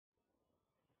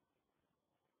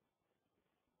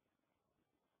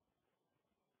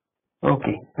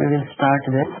Okay, we will start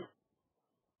then.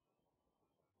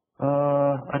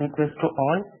 A request to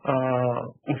all,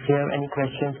 if you have any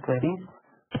questions, queries,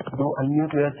 do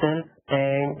unmute yourself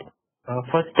and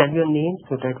first tell your name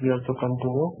so that we also come to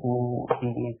know who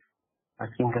is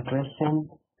asking the question,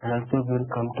 and also we will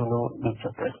come to know each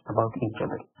other, about each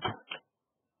other.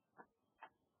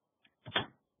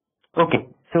 Okay,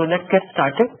 so let's get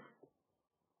started.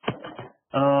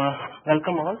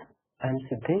 Welcome all. I'm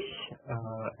Siddesh,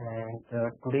 and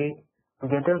today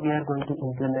together we are going to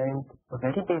implement a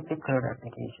very basic CRUD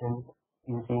application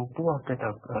using two of the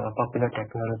popular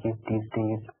technologies these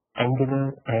days,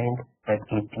 Angular and Web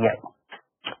API.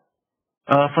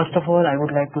 First of all, I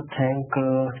would like to thank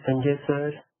Sanjay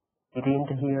sir,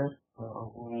 Virendra here,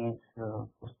 who is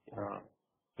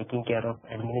taking care of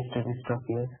administrative stuff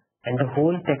here, and the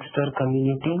whole Techsters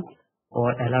community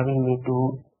for allowing me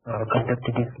to conduct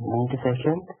this meet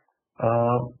session.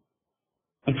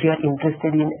 If you are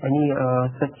interested in any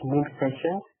such meet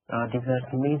sessions, these are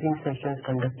amazing sessions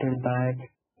conducted by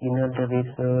Inal Dave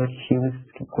sir, Shiv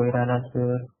Koirala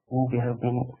sir, who we have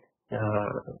been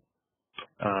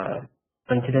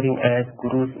considering as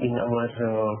gurus in our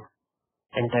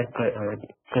entire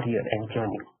career and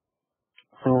journey.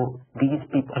 So these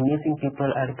amazing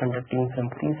people are conducting some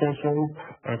free sessions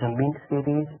as a mint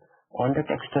series on the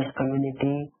Techsters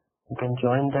community. You can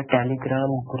join the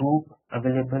Telegram group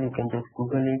available. You can just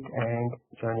Google it and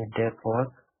join it there for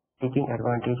taking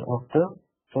advantage of the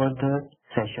further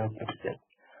sessions itself.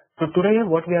 So today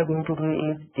what we are going to do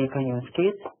is take a use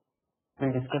case.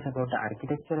 We'll discuss about the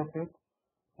architecture of it,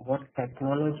 what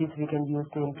technologies we can use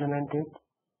to implement it,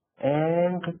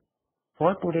 and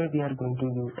for today we are going to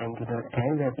use Angular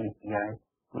and Web API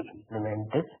to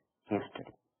implement this case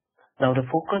study. Now the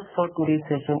focus for today's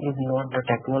session is not the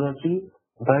technology,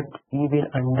 but we will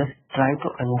try to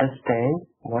understand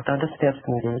what are the steps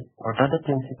needed, what are the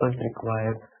principles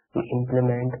required to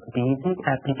implement basic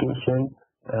application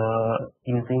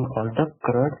using all the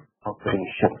CRUD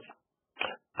operations.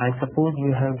 I suppose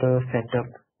you have the setup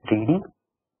ready.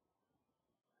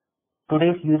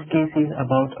 Today's use case is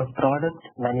about a product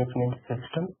management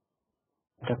system.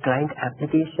 The client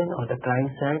application or the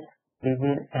client side, we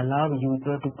will allow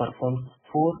user to perform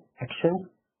 4 actions: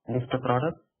 list the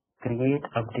product, create,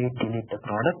 update, delete the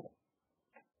product.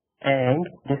 And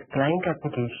this client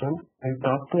application will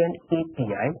talk to an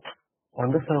API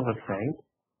on the server side.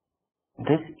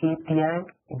 This API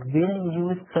will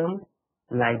use some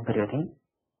library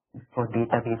for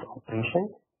database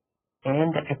operations,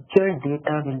 and the actual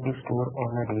data will be stored on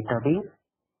a database.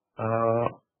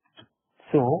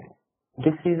 So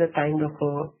this is a kind of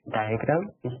a diagram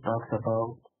which talks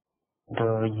about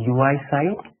the UI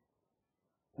side.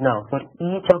 Now for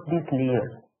each of these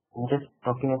layers, I'm just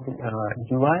talking about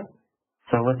UI,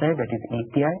 server side, that is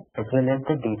API, as well as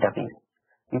the database.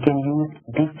 You can use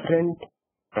different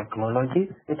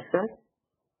technologies itself.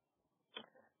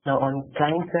 Now on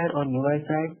client side or UI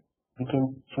side, we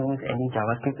can choose any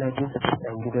JavaScript library such as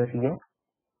Angular here,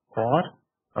 or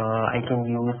I can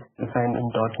use, if I'm in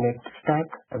 .NET stack,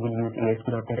 I will use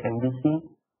ASP.NET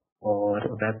MVC or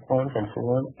Web Forms and so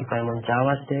on. If I'm on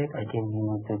Java stack, I can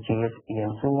use JSP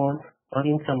and so on, or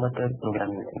in some other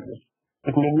programming language.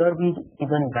 It may not be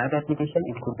even web application,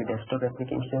 it could be desktop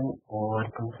application or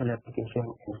console application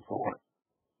and so on.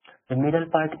 The middle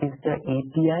part is the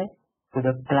API. So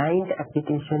the client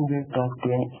application will talk to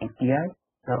an API.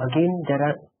 Now again, there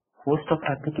are host of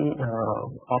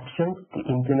options to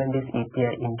implement this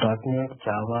API in .NET,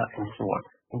 Java, and so on.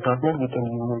 In .NET, we can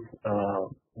use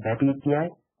Web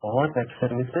API or Web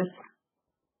Services.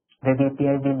 Web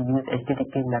API will use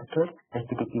HTTP methods,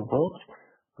 HTTP works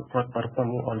for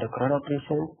performing all the CRUD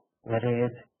operations,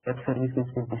 whereas Web Services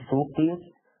will be SOAP-based.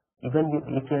 Even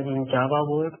if you are in Java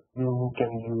world, you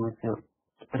can use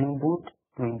Spring Boot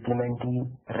to implement the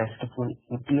RESTful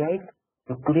API.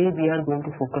 So today we are going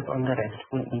to focus on the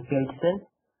RESTful API itself.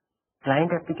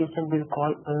 Client application will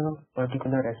call a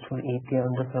particular RESTful API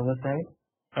on the server side,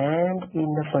 and in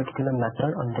the particular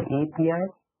method on the API,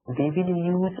 they will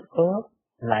use a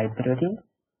library,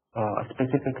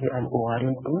 specifically an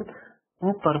ORM tool,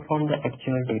 to perform the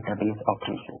actual database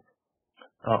operations.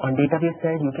 On database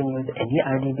side, you can use any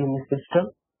IDBM system.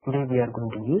 Today we are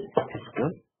going to use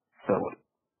SQL Server.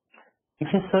 If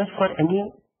you search for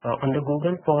any on the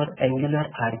Google for Angular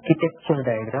architecture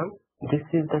diagram, this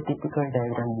is the typical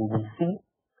diagram you will see.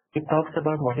 It talks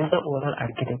about what is the overall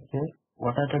architecture,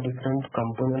 what are the different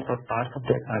components or parts of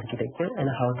that architecture, and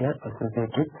how they are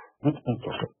associated with each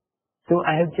other. So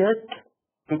I have just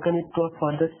taken it to a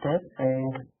further step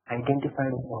and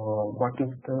identified what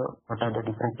are the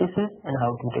different pieces and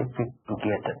how do they fit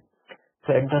together.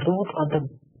 So at the root or the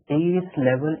base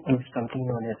level is something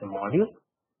known as a module.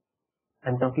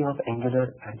 I'm talking of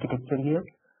Angular architecture here.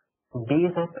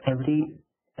 Base of every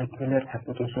Angular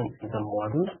application is a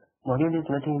module. Module is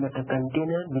nothing but a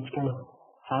container which can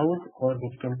house or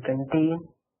which can contain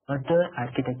other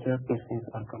architecture pieces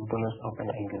or components of an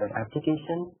Angular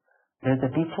application. There is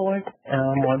a default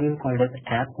module called as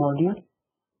app module,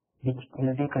 which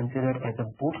will be considered as a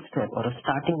bootstrap or a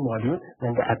starting module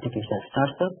when the application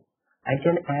starts up. I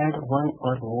can add one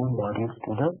or more modules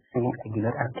to the same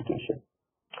Angular application.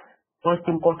 First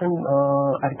important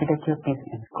architecture piece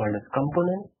is called as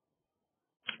component.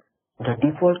 The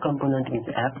default component is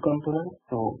app component.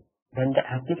 So when the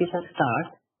application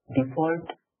starts, default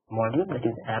module, that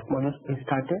is app module, is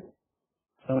started.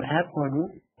 So app module,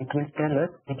 it will tell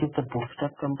us which is the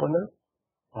bootstrap component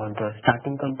or the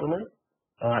starting component.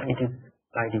 It is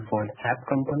by default app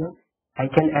component. I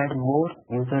can add more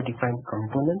user-defined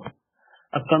components.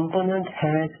 A component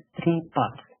has three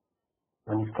parts.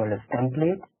 One is called as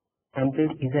template.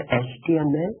 Template is a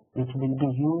HTML which will be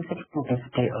used to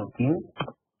display a view.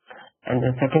 And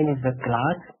the second is the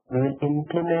class. We will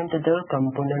implement the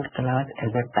component class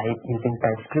as a type using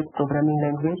TypeScript programming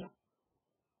language.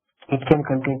 It can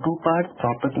contain two parts,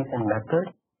 properties and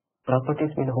methods.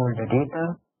 Properties will hold the data.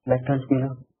 Methods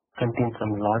will contain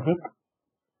some logic.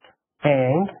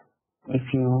 And if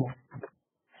you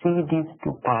see these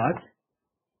two parts,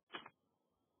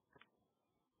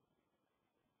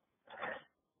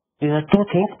 there are two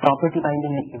things, property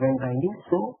binding and event binding.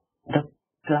 So the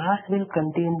class will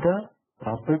contain the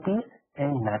properties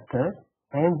and methods,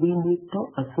 and we need to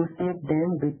associate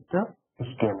them with the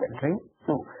HTML, right?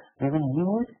 So we will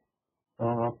use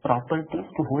properties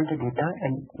to hold the data,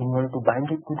 and in order to bind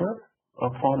it to the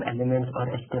form elements or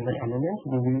HTML elements,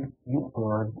 we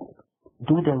will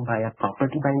do them via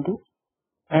property binding.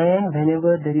 And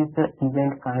whenever there is an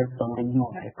event fired from the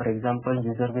UI, for example,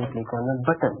 user will click on a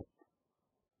button.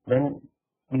 When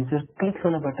user clicks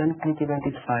on a button, click event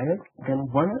is fired, then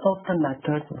one of the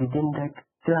methods within that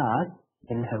class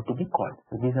will have to be called.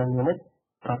 So these are known as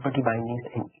property bindings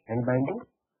and event bindings.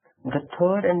 The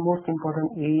third and most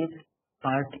important is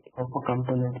part of a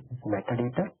component is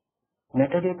metadata.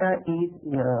 Metadata is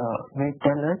will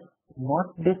tell us what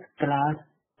this class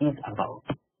is about,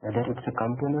 whether it's a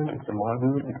component, it's a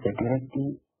module, it's a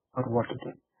directory, or what it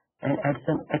is, and add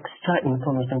some extra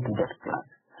information to that class.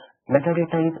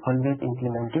 Metadata is always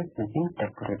implemented using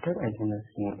decorator, as you will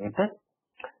see later.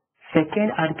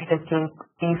 Second architecture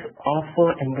piece of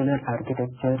Angular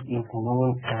architecture is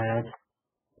known as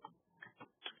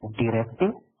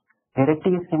directive.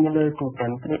 Directive is similar to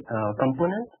template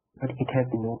component, but it has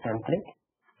no template.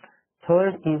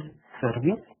 Third is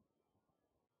service.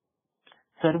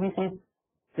 Service is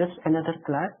just another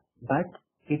class, but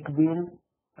it will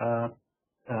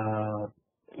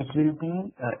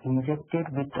be injected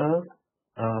with a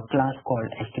class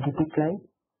called HTTP client.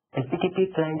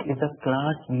 HTTP client is a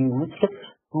class used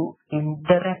to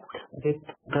interact with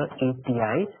the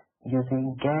APIs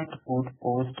using get, put,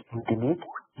 post, and delete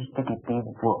HTTP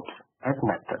verbs as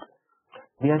methods.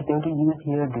 We are going to use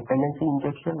here dependency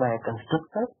injection via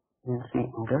constructor. We will see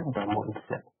in the demo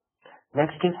itself.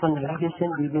 Next is for navigation,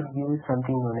 we will use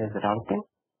something known as routing.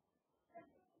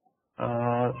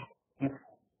 If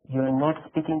you are not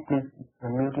speaking, please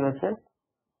unmute yourself.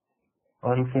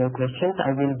 Or if you have questions,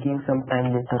 I will give some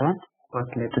time later on, but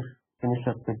let us finish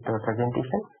up with the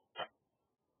presentation.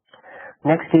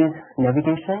 Next is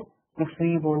navigation. If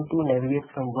we want to navigate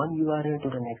from one URL to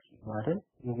the next URL,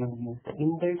 we will use the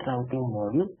inbuilt routing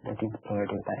module that is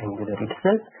provided by Angular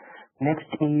itself.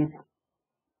 Next is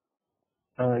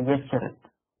yes, Sharat.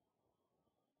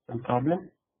 Some problem?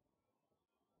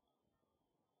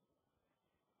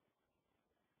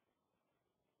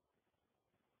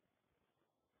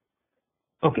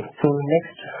 Okay, so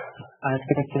next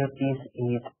architecture piece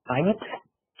is pipes.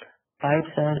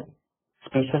 Pipes are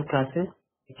special classes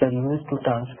which are used to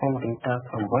transform data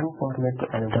from one format to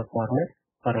another format.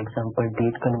 For example,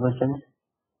 date conversions.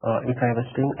 If I have a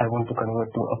string, I want to convert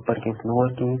to uppercase,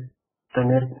 lowercase,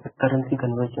 currency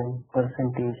conversion,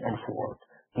 percentage, and so on.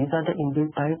 These are the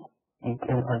inbuilt types. You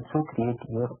can also create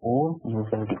your own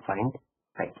user-defined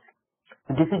types.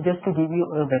 So this is just to give you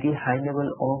a very high level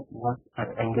of what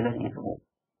Angular is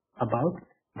about.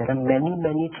 There are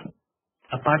many,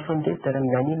 apart from this, there are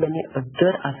many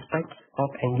other aspects of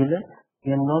Angular.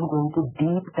 We are not going to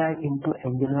deep dive into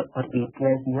Angular or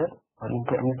APIs here or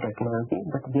into any technology,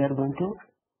 but we are going to,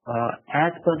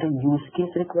 as per the use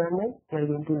case requirement, we are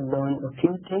going to learn a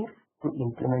few things to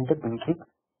implement the basic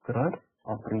CRUD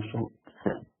operation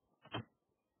itself.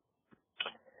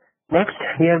 Next,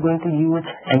 we are going to use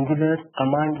Angular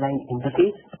command line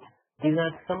interface. These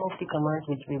are some of the commands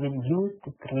which we will use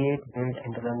to create, build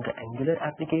and run the Angular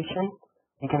application.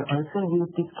 We can also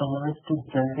use these commands to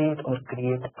generate or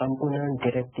create component,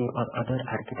 directive or other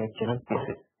architectural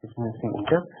pieces. This will see in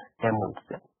the demo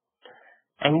itself.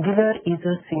 Angular is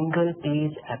a single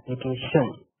page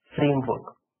application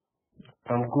framework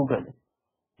from Google.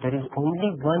 There is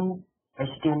only one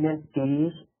HTML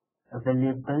page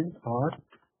available or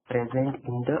present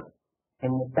in the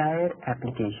entire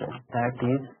application, that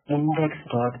is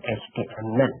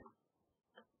index.html,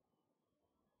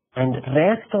 and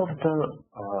rest of the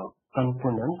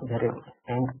components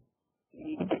and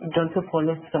it also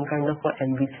follows some kind of a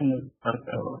MVC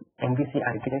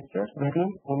architecture,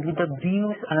 wherein only the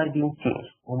views are being changed,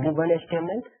 only one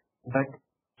HTML, but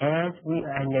as we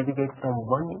navigate from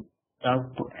one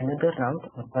route to another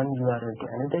route or one URL to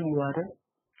another URL,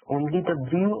 only the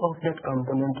view of that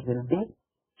component will be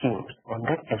changed on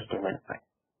that HTML file.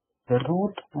 The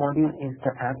root module is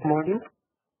the app module.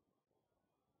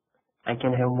 I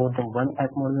can have more than one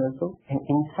app module also, and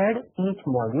inside each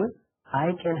module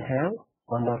I can have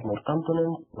one or more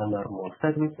components, one or more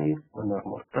services, one or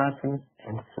more classes,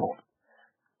 and so on.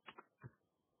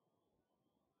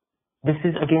 This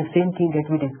is again same thing that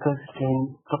we discussed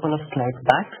in a couple of slides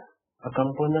back. A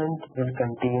component will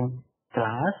contain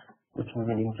class, which we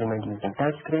will implement using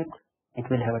TypeScript. It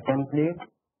will have a template,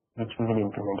 which we will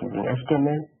implement using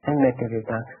HTML, and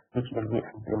metadata, which will be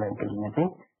implemented using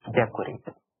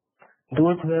decorator.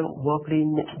 Those who have worked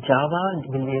in Java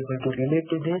will be able to relate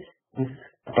to this. This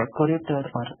decorator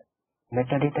or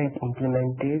metadata is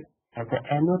implemented as an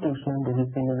annotation. This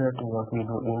is similar to what we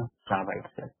do in Java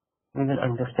itself. We will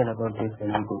understand about this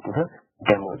when we go to the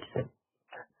demo itself.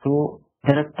 So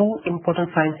there are two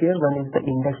important files here. One is the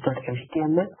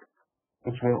index.html,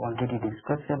 which we have already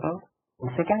discussed about. The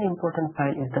second important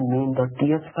file is the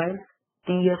main.ts file.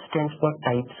 TS stands for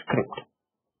TypeScript.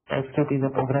 TypeScript is a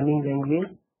programming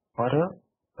language or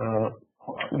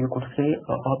you could say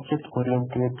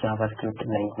object-oriented JavaScript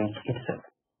language itself.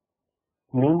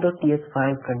 Main.ts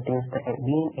file contains the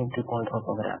main entry point of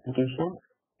our application.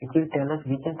 It will tell us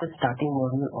which is the starting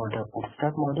module or the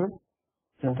bootstrap module.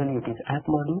 Generally, it is app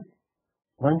module.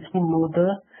 Once we know the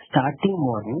starting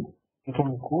module, we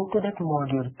can go to that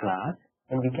module class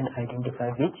and we can identify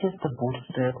which is the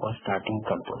bootstrap or starting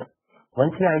component.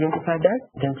 Once we identify that,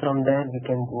 then from there we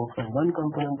can go from one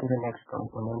component to the next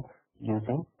component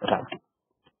using routing.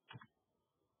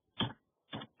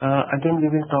 Again, we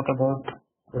will talk about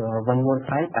one more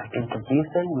file,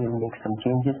 package.json. We will make some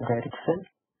changes there itself.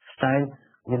 Styles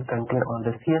will contain all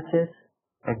the CSS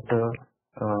at the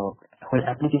whole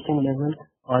application level.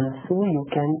 Also, you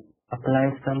can apply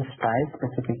some style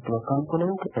specific to a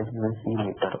component, as we will see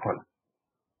later on.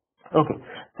 Okay,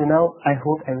 so now I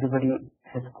hope everybody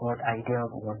has got idea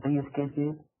of what the use case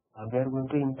is. We are going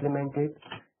to implement it,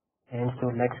 and so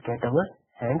let's get our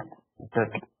hands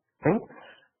dirty. Right?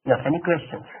 Now, any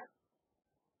questions?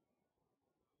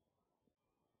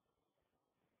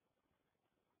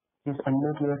 Please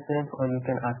unmute yourself, or you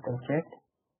can ask in chat.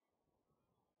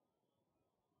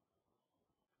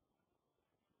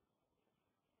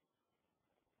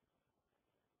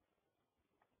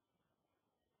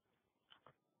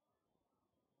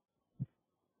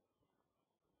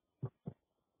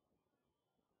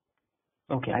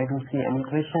 Okay, I don't see any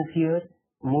questions here.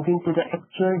 Moving to the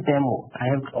actual demo.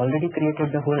 I have already created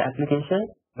the whole application,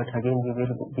 but again we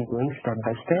will be going step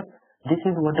by step. This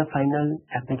is what the final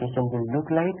application will look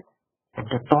like.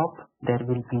 At the top, there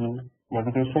will be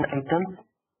navigation items.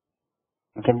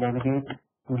 You can navigate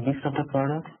to list of the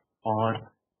products, or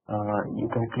you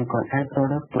can click on add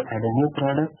product to add a new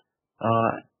product.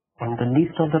 On the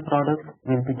list of the products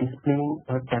will be displaying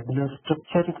a tabular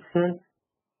structure itself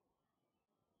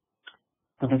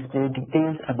to display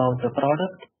details about the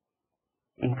product,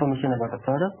 information about the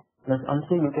product. Plus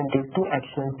also you can take two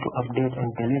actions to update and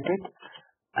delete it.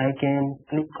 I can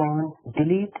click on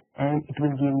delete and it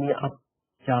will give me a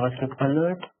JavaScript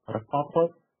alert or a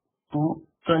pop-up to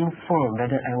confirm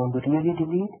whether I want to really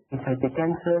delete. If I say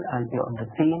cancel, I'll be on the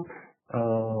same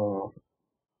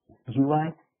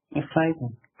UI. If I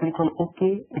click on OK,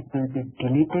 it will be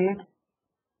deleted.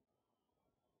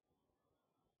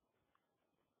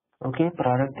 Okay,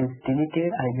 product is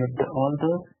deleted. I get all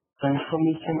the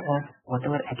confirmation of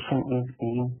whatever action is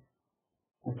being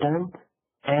done,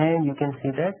 and you can see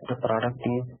that the product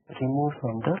is removed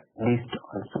from the list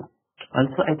also.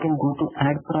 Also, I can go to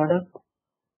add product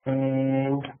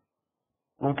and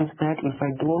notice that if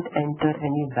I don't enter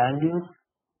any values,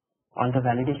 all the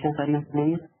validations are in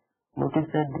place. Notice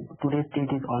that today's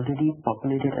date is already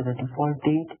populated as a default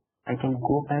date. I can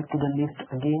go back to the list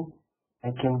again.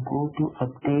 I can go to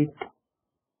update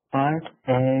part,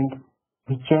 and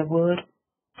whichever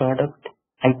product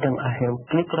item I have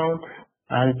clicked on,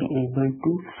 I'll be able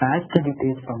to fetch the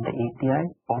details from the API,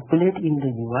 populate in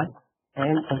the UI,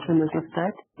 and also notice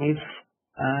that if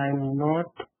I'm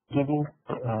not giving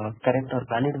correct or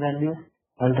valid values,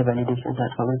 all the validations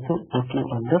are also working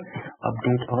on the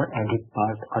update or edit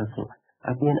part also.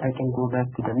 Again, I can go back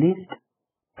to the list,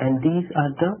 and these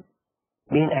are the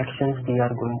main actions we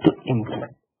are going to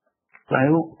implement. So I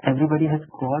hope everybody has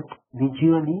got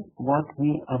visually what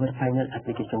our final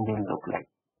application will look like.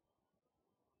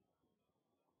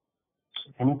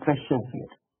 Any questions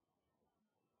here?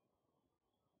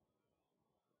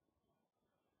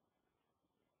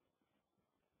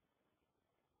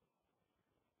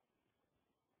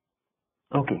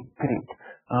 Okay, great.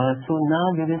 So now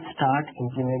we will start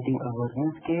implementing our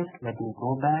use case. Let me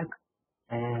go back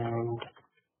and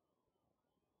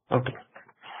okay.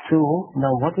 So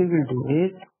now what we will do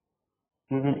is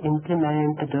we will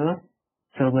implement the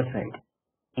server side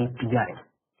API.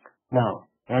 Now,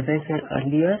 as I said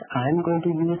earlier, I'm going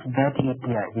to use Web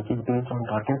API, which is based on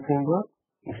 .NET Framework.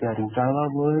 If you are in Java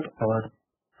world or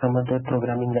some other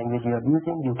programming language you are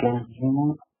using, you can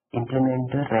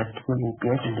implement the RESTful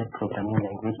API in the programming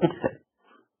language itself.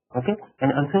 Okay,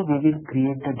 and also we will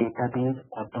create the database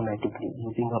automatically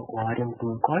using a ORM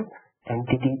tool called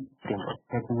Entity Framework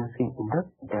that we will see in the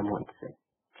demo itself.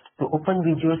 So open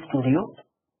Visual Studio,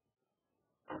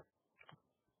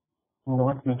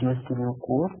 not Visual Studio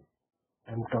Core.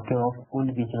 I'm talking of full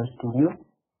Visual Studio.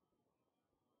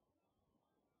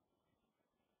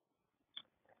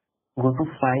 Go to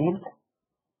File,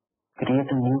 create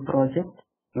a new project.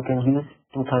 You can use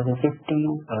 2015,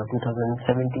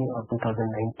 2017 or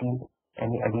 2019,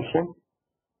 any addition.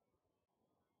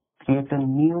 Create a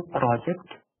new project.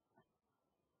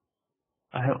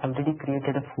 I have already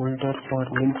created a folder for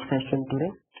Mint session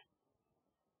today.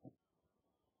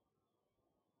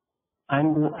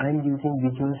 I'm using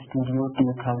Visual Studio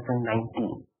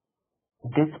 2019.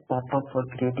 This pop-up for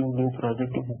creating new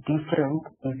project is different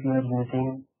if you are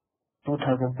using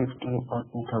 2015 or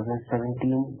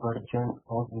 2017 version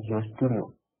of Visual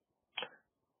Studio.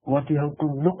 What you have to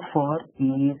look for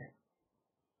is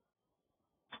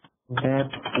Web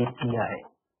API,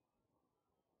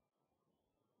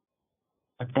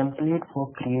 a template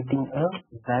for creating a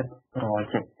web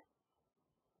project.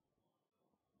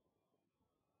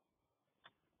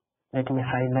 Let me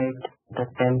highlight the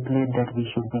template that we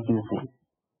should be using.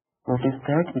 Notice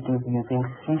that it is using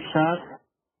C#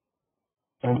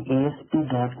 and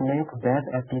ASP.NET Web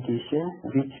application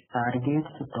which targets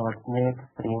 .NET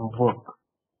Framework.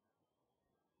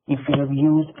 If you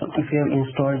have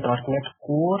installed .NET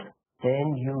Core,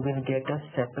 then you will get a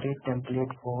separate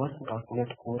template for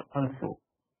 .NET Core also.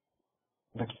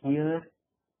 But here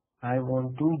I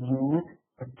want to use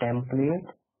a template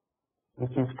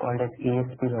which is called as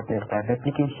ASP.NET Web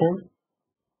application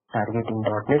targeting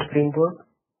 .NET Framework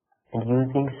and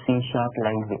using C#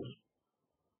 language.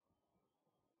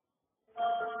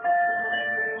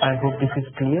 I hope this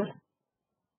is clear.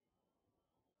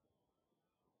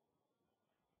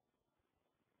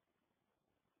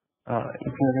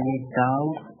 If you have any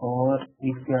doubt or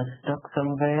if you are stuck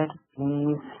somewhere,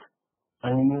 please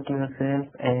unmute yourself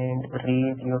and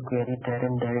raise your query there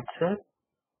and there itself.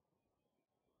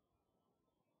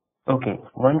 Okay,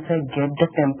 once I get the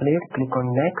template, click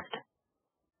on next.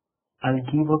 I'll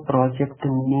give a project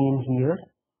name here.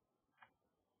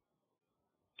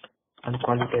 I'll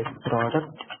call it as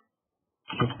product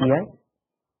API.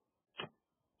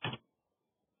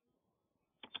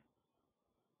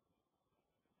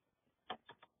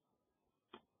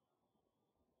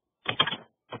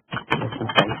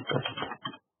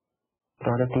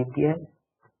 Product API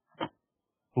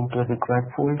into a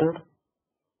required folder,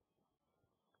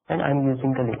 and I'm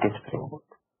using the latest framework.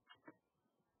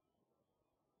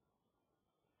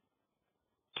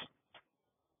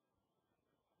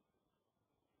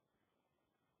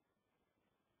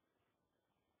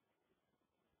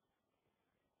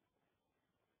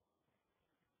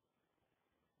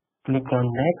 Click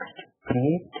on next,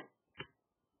 create.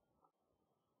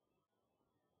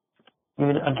 You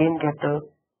will again get a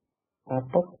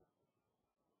pop-up.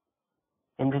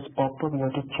 In this pop-up, you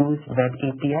have to choose Web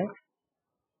API,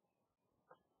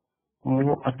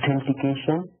 new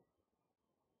authentication,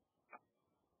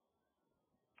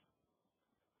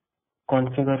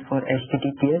 configure for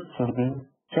HTTPS should be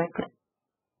checked,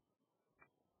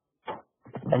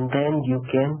 and then you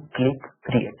can click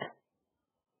create.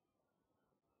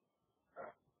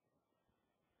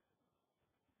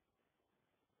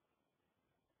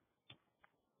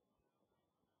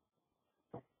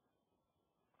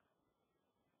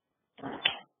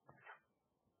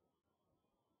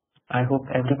 I hope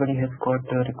everybody has got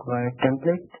the required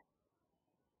template.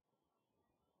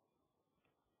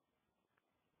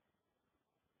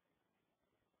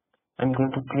 I'm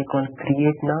going to click on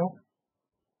create now,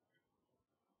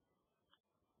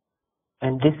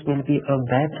 and this will be a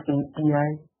web API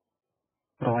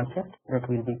project that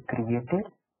will be created.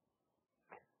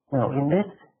 Now in this,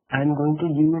 I'm going to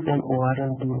use an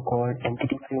ORM tool called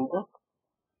Entity Framework.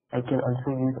 I can also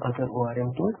use other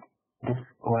ORM tools. This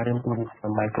ORM tool is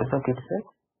from Microsoft itself.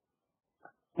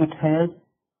 It has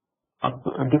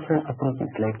different approaches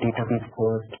like database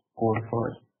first, code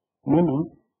first. Meaning,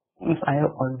 if I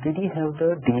already have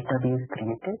the database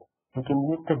created, I can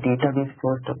use the database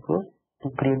first approach to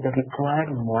create the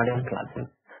required model classes.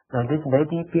 Now this web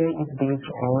API is based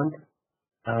on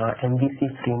MVC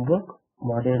framework,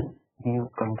 model view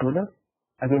controller.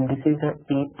 Again, this is an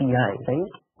API,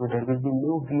 right? So there will be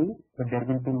no view, but there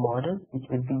will be models which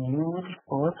will be used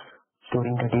for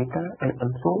storing the data, and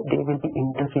also they will be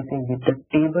interfacing with the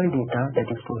table data that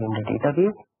is stored in the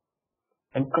database.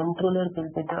 And controller will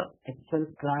be the actual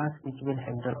class which will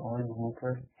handle all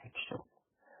user actions.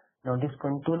 Now this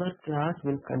controller class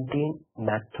will contain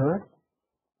methods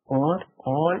or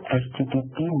all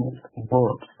HTTP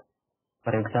verbs.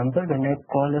 For example, when I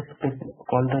call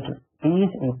the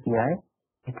page API,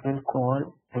 I can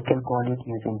call it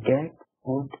using get,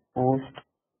 put, post,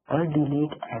 or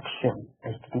delete action,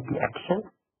 HTTP action.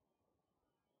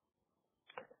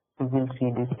 We will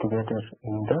see this together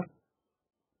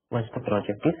once the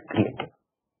project is created.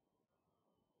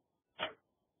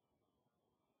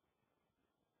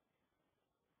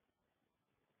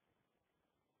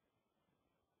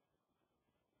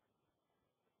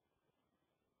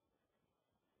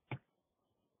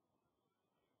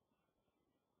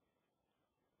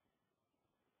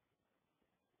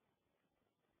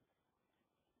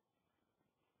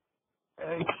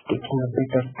 It's taking a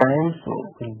bit of time, so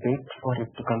we'll wait for it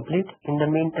to complete. In the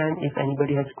meantime, if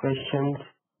anybody has questions,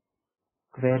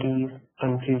 queries,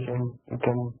 confusion, you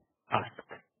can ask.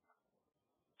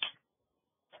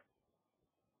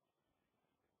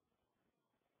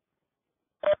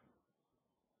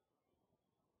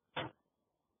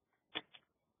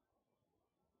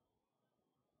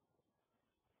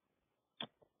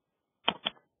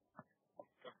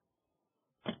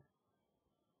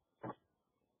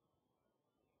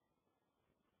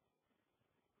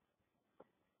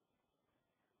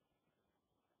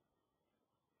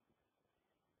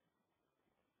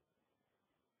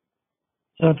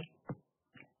 Sure.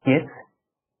 Yes?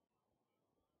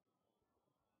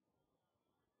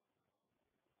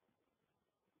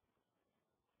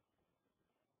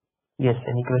 Yes,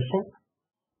 any questions?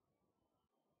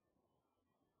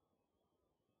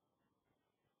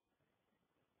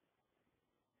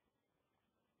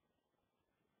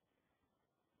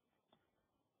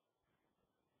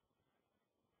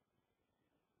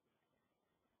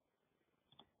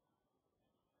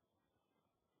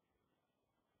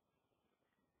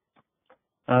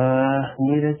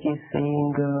 Neeraj is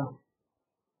saying,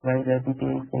 while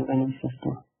everything is saying any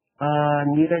system.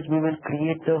 Neeraj, we will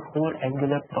create the whole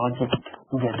Angular project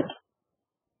together.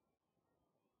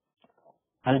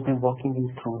 I'll be walking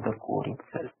you through the code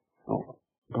itself, so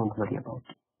don't worry about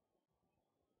it.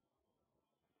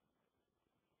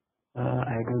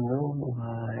 I don't know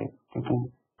why it's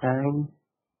taking time.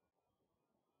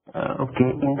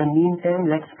 Okay, in the meantime,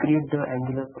 let's create the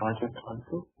Angular project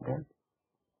also. Then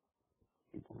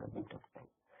taking a bit of time.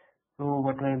 So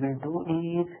what I will do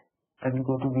is I will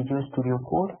go to Visual Studio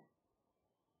Code.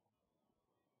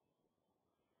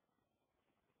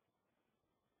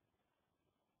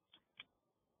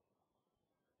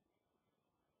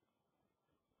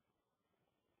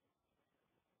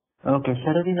 Okay,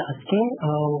 Sharad is asking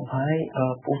why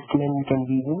Postman can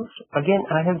be used. Again,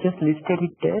 I have just listed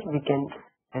it there. We can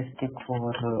test it for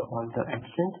all the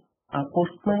actions.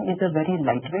 Postman is a very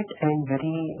lightweight and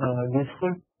very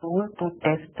useful tool to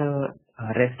test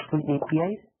RESTful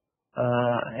APIs,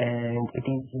 and it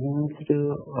is used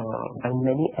by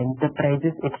many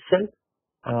enterprises itself.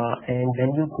 And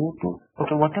when you go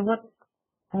to whatever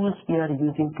tools we are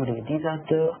using today, these are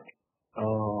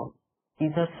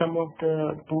some of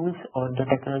the tools or the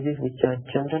technologies which are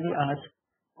generally asked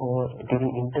for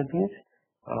during interviews.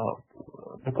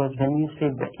 Because when you say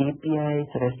the APIs,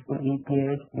 RESTful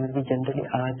APIs, you will be generally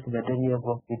asked whether you have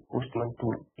worked with Postman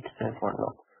tool itself or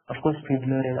not. Of course,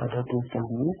 Fiddler and other tools can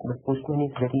be used, but Postman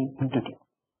is very intuitive.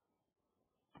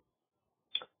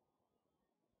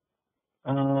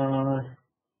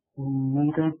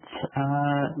 Neeraj,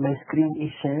 my screen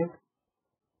is shared.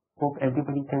 Hope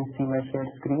everybody can see my shared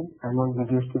screen. I'm on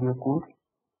Visual Studio Code.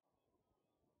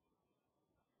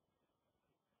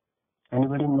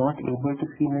 Anybody not able to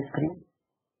see my screen?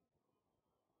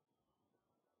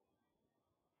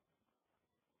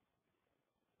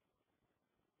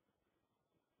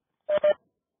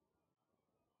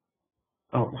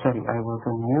 Oh, sorry, I was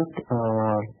on mute.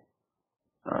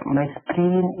 My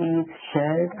screen is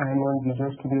shared. I'm on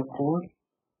Visual Studio Code.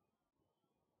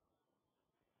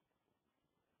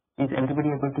 Is everybody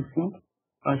able to see?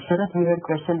 Sharath, we had a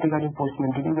question regarding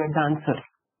Postman. Did you get the answer?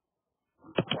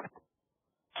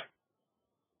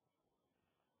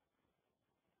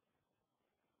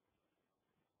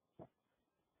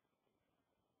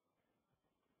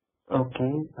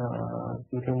 Okay,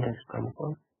 you can just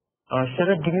confirm.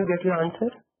 Sharath, did you get your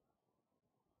answer?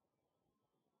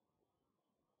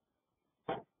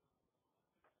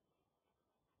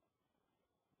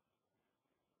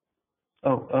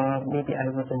 Oh, maybe I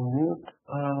was on mute.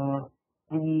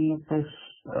 Please just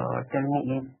tell me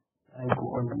if I go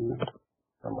on mute.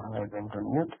 Somehow I went on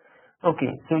mute.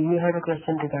 Okay, so you had a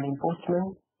question regarding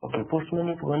Postman. Okay, Postman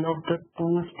is one of the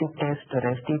tools to test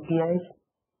REST APIs.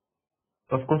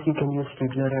 Of course, you can use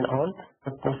Fiddler and all,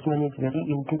 but Postman is very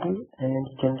intuitive and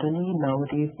generally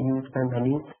nowadays used by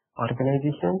many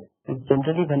organizations. So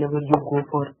generally, whenever you go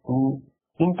for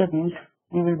interviews,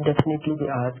 you will definitely be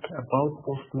asked about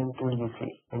Postman tool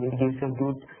usage, and it gives a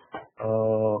good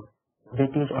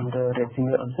weightage on the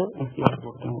resume also if you are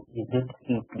working with this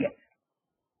API.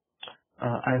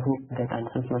 I hope that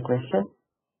answers your question.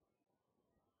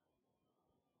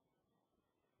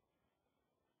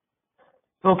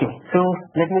 Okay, so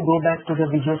let me go back to the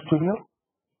Visual Studio.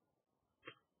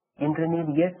 Internet,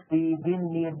 yes, we will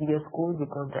need VS Code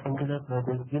because the Angular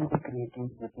project will be created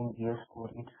within VS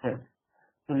Code itself.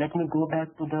 So let me go back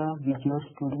to the Visual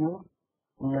Studio.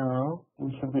 Now you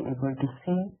should be able to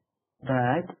see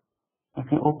that if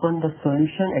you open the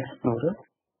Solution Explorer,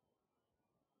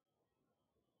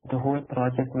 the whole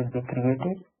project will be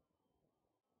created.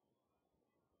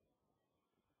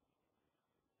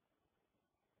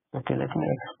 Okay, let me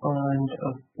expand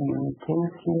a few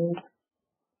things here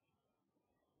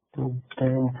to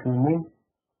then zoom in.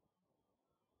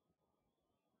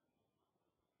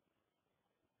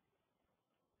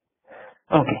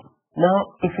 Okay, now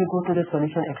if you go to the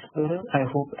Solution Explorer, I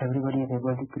hope everybody is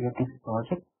able to create this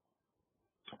project.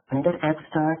 Under App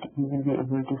Start, you will be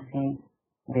able to see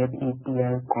Web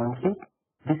API config.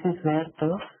 This is where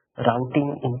the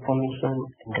routing information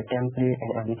and the template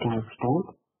and everything is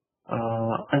stored.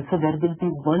 Also, there will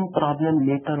be one problem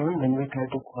later on when we try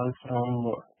to call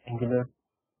from Angular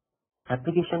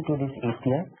application to this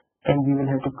API, and we will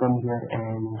have to come here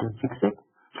and fix it.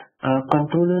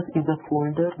 Controllers is a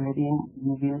folder wherein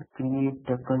we will create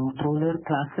the controller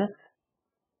classes,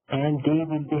 and they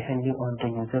will be handling all the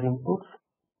user inputs.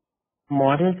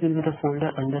 Models will be the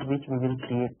folder under which we will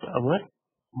create our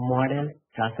model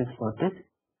classes for this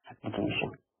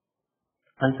application.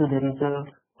 Also, there is a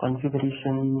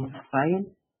configuration file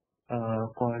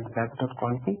called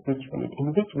web.config,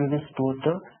 in which we will store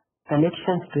the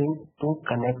connection string to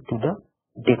connect to the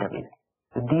database.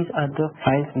 So these are the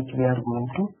files which we are going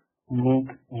to make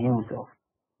use of.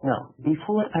 Now,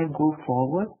 before I go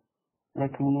forward,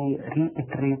 let me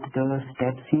reiterate the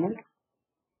steps here.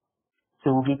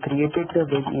 So we created the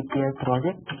Web API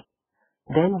project.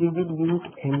 Then we will use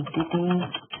Entity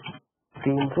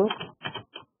Framework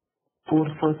for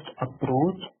first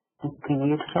approach to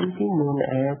create something known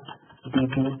as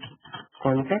DB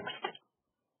context.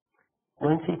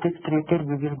 Once it is created,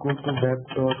 we will go to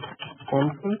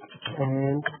web.config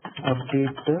and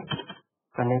update the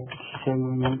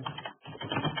connection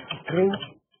string.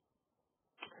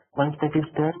 Once that is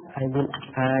done, I will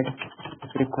add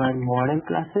required model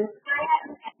classes.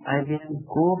 I will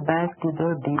go back to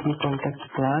the DB context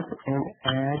class and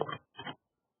add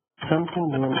something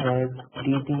known as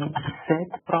DB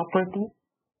set property.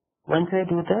 Once I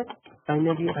do that,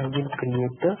 finally I will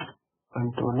create the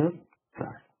controller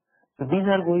class. So these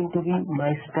are going to be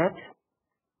my steps.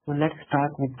 So let's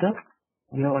start with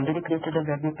we have already created a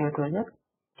Web API project.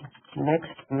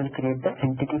 Next, we will create the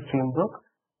Entity Framework.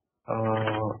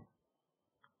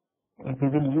 We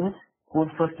will use code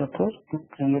first approach to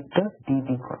create the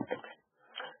DB context.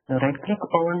 Now right click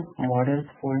on models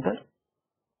folder.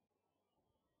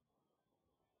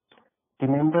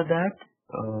 Remember that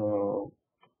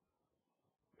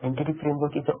Entity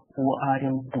Framework is a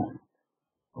ORM tool.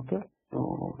 Okay,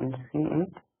 so we'll see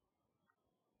it.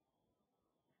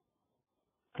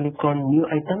 Click on new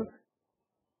item.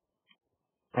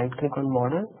 Right click on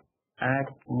model. Add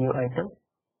new item.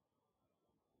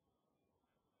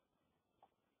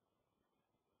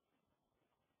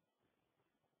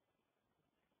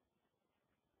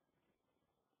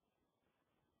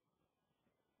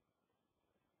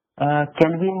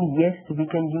 Kelvin, yes, we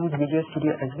can use Visual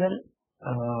Studio as well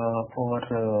for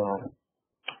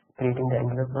creating the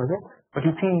Angular project. But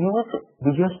if you use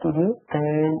Visual Studio,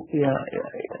 then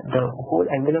the whole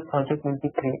Angular project will be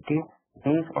created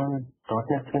based on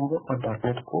 .NET Framework or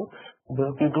 .NET Core.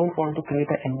 But we don't want to create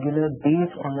an Angular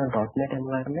based on a .NET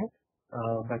environment,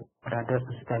 but rather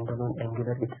a standalone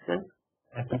Angular itself,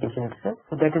 application itself.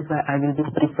 So that is why I will be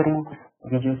preferring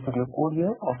Visual Studio Code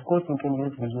here. Of course, you can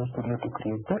use Visual Studio to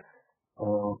create the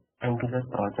Angular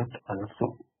project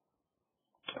also.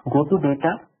 Go to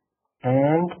data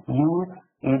and use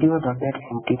ADO.NET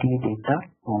Entity Data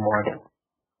Model.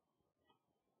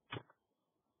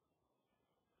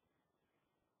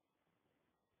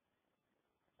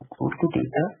 Go to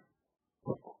data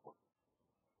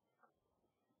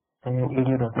and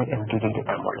ADO.NET Entity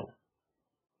Data Model.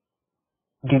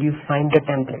 Did you find the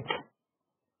template?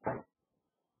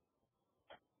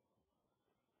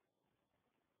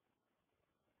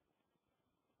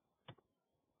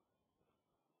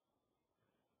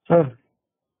 Sure.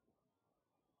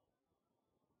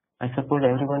 I suppose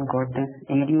everyone got this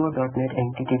ADO.NET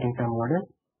Entity Data Model.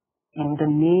 In the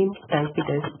name, type it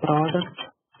as product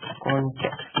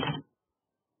context.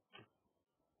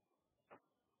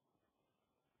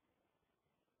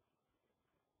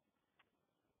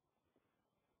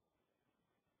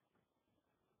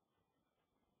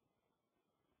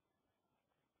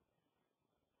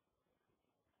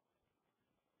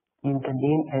 In the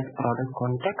name as product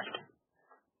context,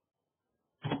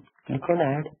 click on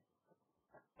add.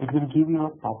 It will give you a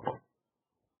pop-up.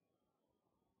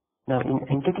 Now in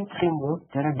Entity Framework,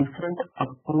 there are different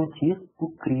approaches to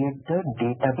create the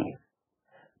database.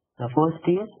 The first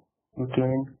is you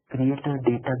can create a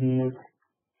database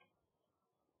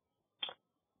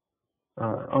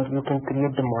or you can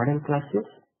create the model classes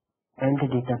and the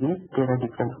database. There are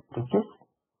different approaches.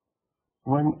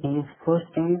 One is,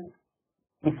 first is,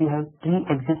 if you have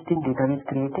pre-existing database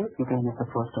created, you can use the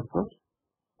first approach.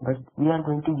 But we are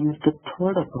going to use the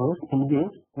third approach, in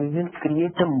which we will create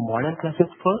the model classes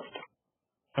first,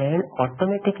 and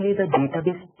automatically the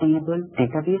database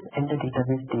and the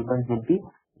database table will be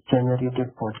generated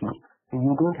for you. So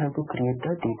you don't have to create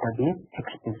the database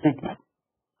explicitly.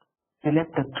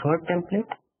 Select the third template.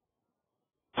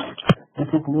 This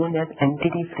is known as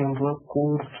Entity Framework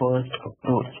Code First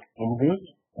approach, in which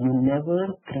you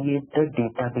never create the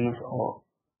database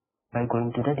by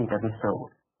going to the database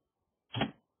server.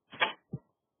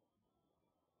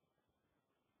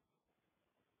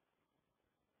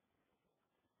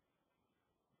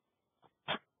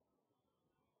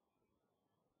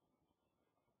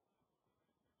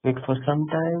 Wait for some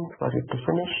time for it to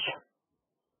finish.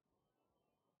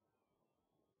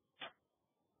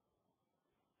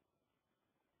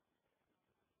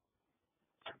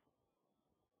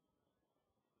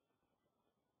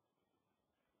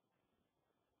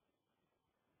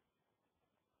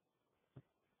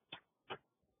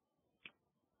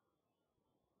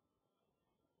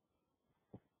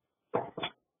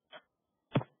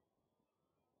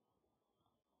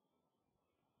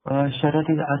 Sharat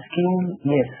is asking,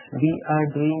 yes, we are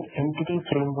doing Entity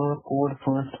Framework Code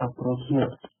First approach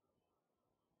here.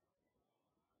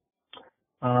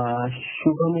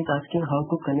 Shubham is asking how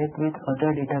to connect with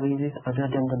other databases other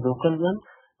than the local one.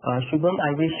 Shubham,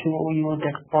 I will show you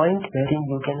that point wherein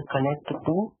you can connect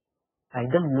to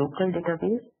either local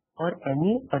database or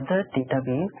any other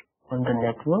database on the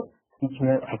network which you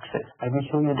have access. I will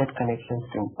show you that connection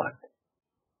string part.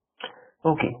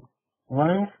 Okay,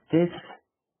 once this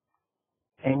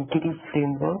Entity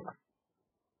Framework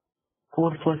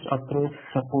Code First approach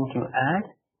support you add,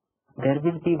 there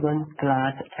will be one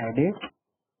class added.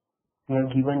 We have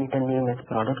given it a name as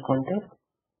product context.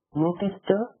 Notice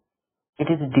it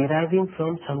is deriving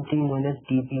from something known as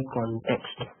DB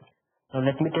context. Now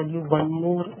let me tell you one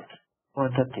more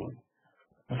further thing.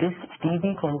 This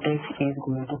DB context is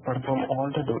going to perform all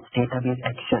the database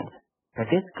actions. That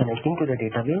is connecting to the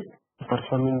database,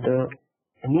 performing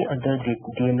any other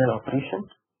DML operations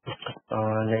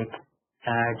like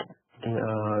add,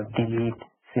 delete,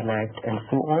 select, and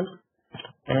so on.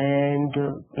 And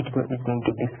it's going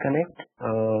to disconnect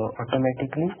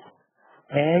automatically,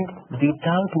 and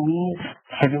without me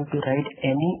having to write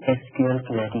any SQL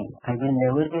query. I will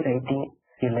never be writing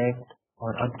select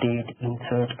or update,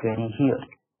 insert query here.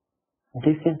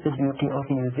 This is the beauty of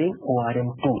using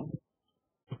ORM tool.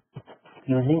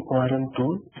 Using ORM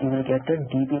tool, you will get a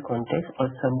DB context or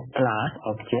some class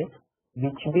object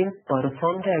which will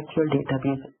perform the actual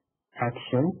database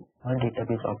action or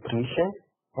database operation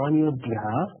on your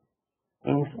behalf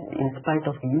in spite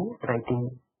of you writing,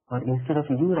 or instead of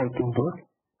you writing those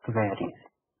queries.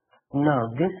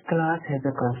 Now this class has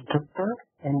a constructor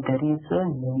and there is a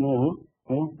name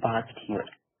being passed here.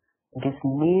 This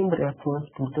name refers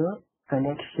to the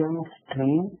connection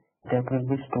string that will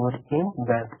be stored in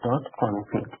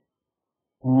web.config.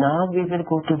 Now we will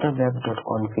go to the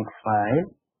web.config file,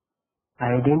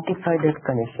 identify that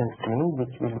connection string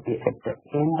which will be at the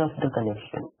end of the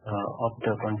connection of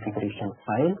the configuration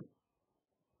file.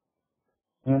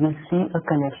 You will see a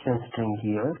connection string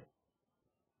here,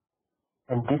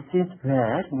 and this is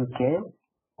where you can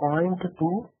point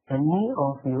to any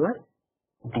of your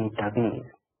database.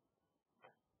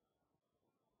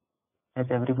 Has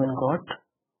everyone got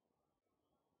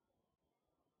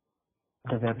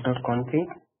the web.config?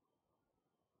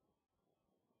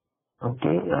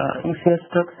 Okay, if you are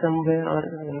stuck somewhere or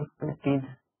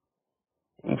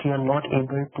if you are not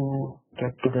able to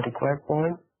get to the required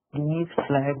point, please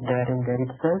flag there and there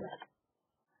itself.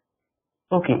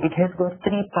 Okay, it has got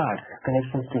three parts: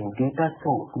 connection string, data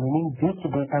source, meaning which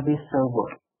database server.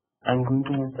 I'm going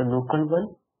to use the local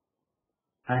one.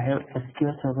 I have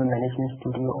SQL Server Management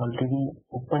Studio already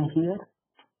open here.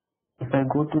 If I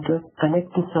go to the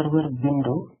connect to server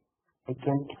window, I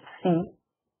can see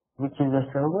which is the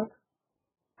server,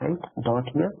 right? Dot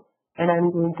here, and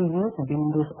I'm going to use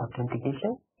Windows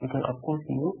authentication. You can of course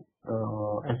use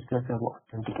SQL Server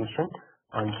authentication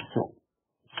also.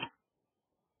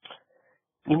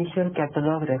 Initial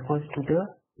catalog refers to the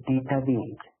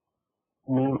database,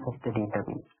 name of the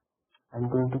database. I'm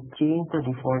going to change the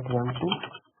default one to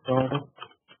product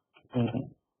DB.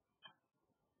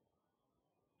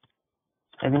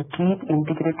 I will keep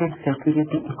integrated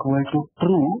security equal to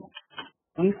true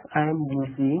if I am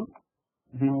using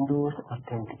Windows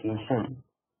authentication.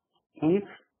 If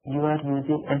you are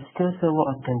using SQL Server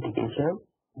authentication,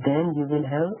 then you will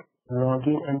have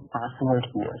login and password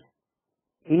here.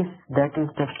 If that is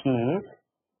the case,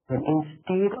 then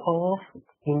instead of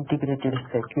integrated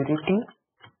security,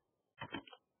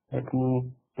 let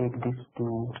me take this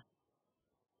to,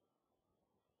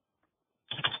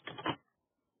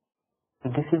 so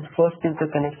this is first is the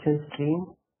connection string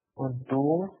for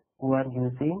those who are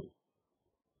using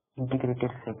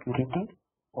integrated security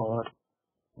or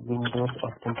Windows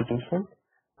authentication.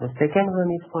 The second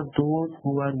one is for those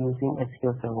who are using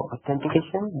SQL Server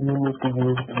authentication. You need to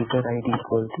use user ID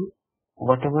equal to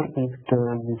whatever is the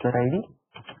user ID.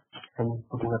 I'm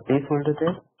putting a placeholder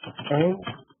there, and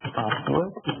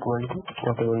password equal to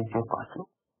whatever is your password.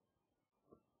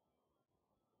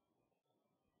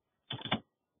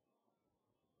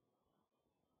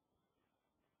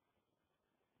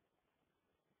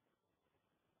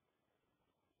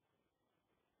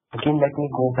 Again, let me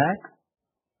go back.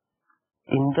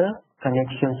 In the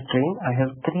connection string, I have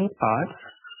three parts: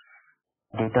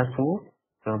 data source,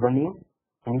 server name,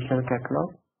 initial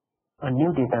catalog, a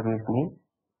new database name,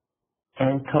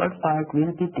 and third part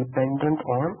will be dependent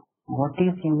on what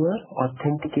is your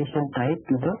authentication type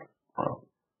to the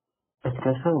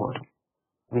SQL Server.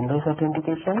 Windows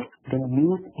authentication, then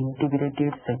use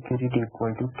integrated security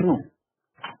equal to true.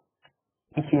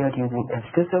 If you are using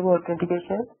SQL Server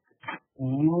authentication,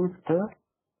 use the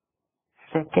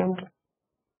second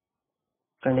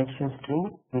connection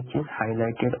string which is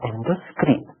highlighted on the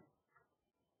screen.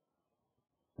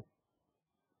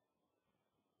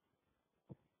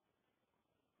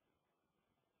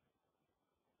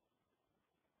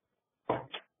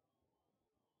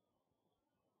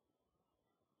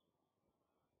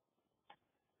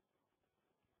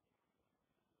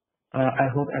 I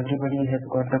hope everybody has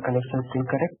got the connection string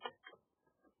correct.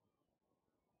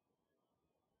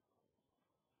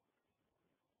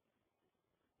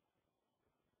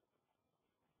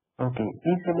 Okay,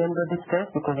 please remember this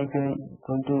step, because if you are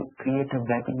going to create a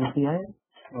web API,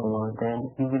 then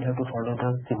you will have to follow the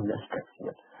similar steps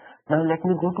here. Now let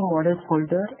me go to models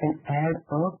folder and add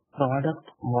a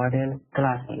product model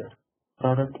class here.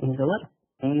 Product is our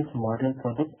base model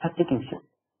for this application.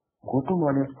 Go to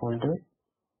models folder,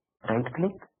 right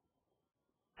click,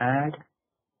 add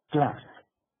class.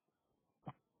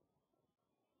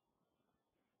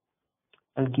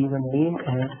 I'll give a name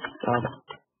as product.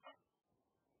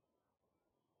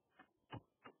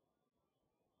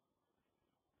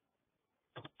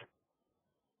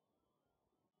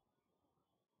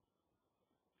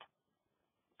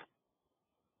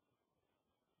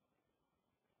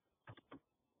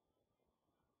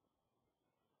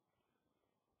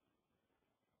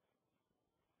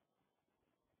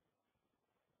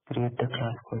 Create the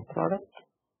class called product.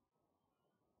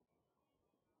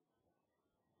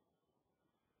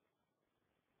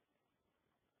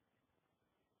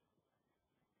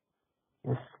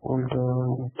 This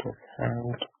folder, it is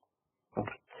and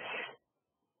okay.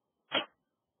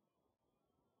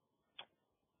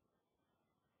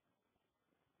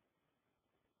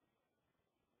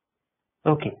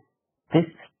 Okay, this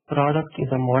product is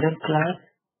a model class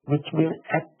which will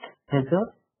act as a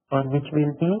or which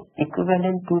will be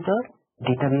equivalent to the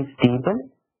database table.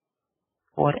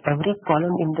 For every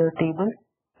column in the table,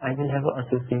 I will have an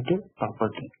associative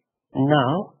property.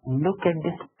 Now look at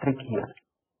this trick here.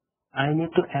 I need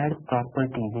to add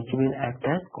property which will act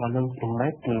as columns in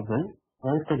my table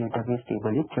once the database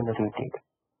table is generated.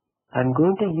 I'm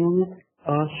going to use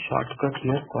a shortcut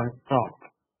here called prop.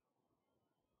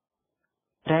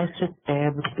 Press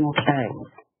tab 2 times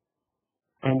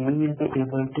and you will be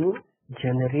able to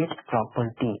generate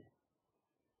property.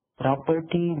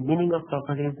 Property, meaning of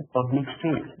property is public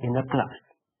field in a class.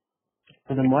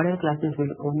 So the model classes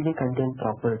will only contain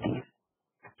properties.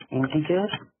 Integer,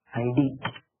 ID.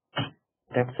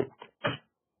 That's it.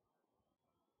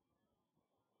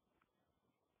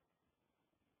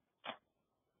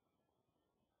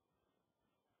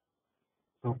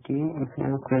 Okay, if you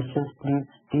have questions, please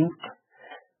speak.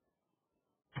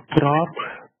 Prop,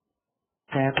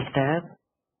 tab.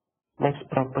 Next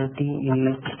property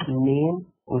is name,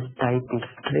 whose type is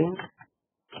string.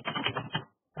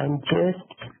 I'm just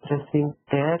pressing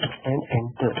tab and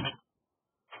enter.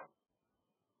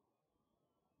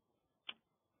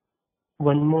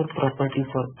 One more property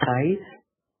for price,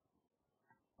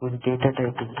 whose data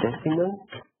type is decimal.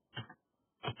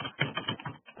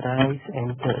 Price,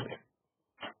 enter.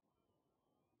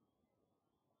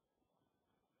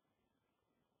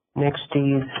 Next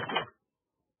is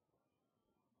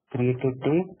created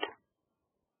date,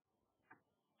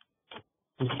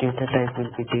 whose data type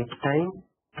will be date time.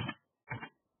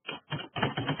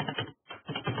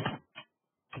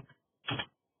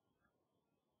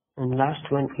 And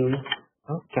last one is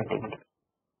a category.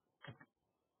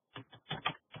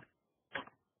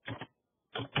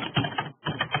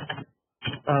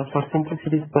 For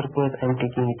simplicity's purpose, I'm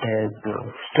taking it as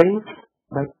string,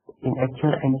 but in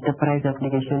actual enterprise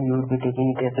application, you would be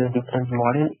taking it as a different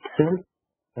model itself,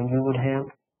 and you would have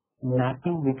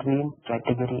mapping between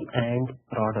category and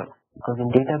product. Because in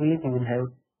database, you will have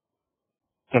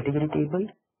category table,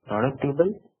 product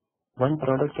table. One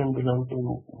product can belong to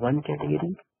one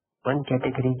category. One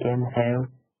category can have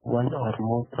one or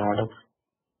more products.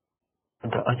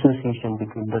 The association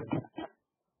between the two.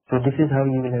 So this is how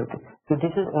you will have to. So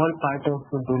this is all part of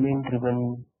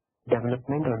domain-driven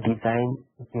development or design,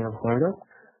 if you have heard of.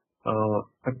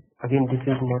 But again, this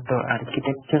is not an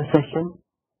architecture session.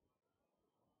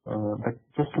 But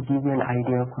just to give you an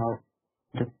idea of how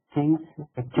the things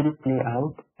actually play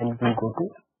out, and we go to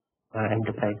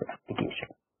enterprise application.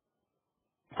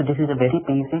 So this is a very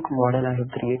basic model I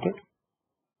have created.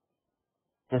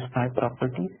 Just 5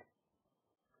 properties.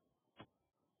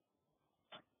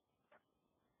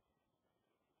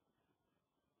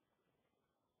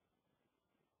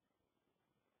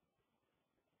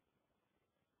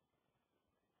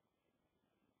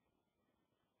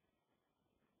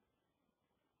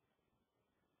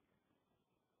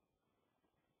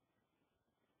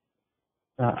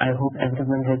 I hope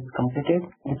everyone has completed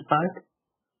this part.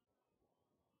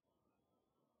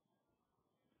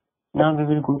 Now we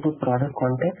will go to product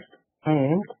context,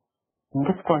 and in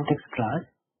this context class,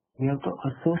 we have to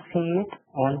associate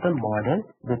all the models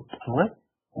with our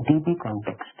DB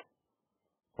context.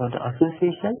 For the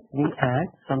association, we add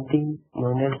something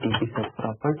known as DB set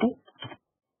property.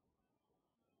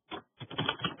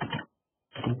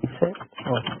 DB set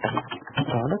or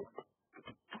product.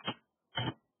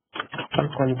 I'll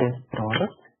call it as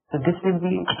product. So this will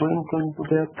be going into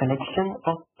the collection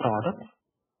of products,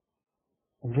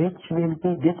 which will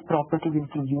be, this property will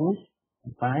be used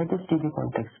by this DB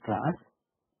context class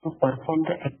to perform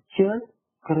the actual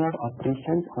CRUD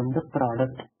operations on the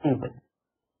product table.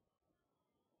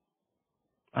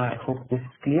 I hope this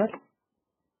is clear.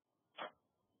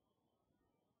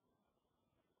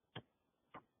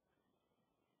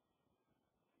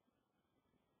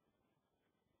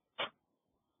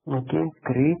 Okay,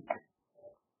 great.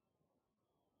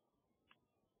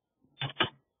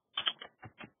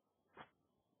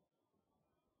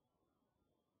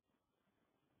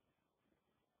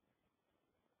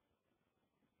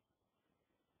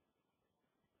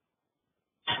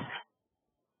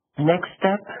 Next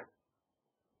step.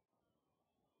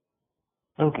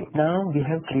 Okay, now we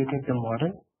have created the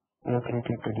model, we have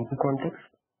created the DB context,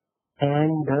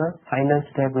 and the final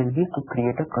step will be to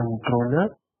create a controller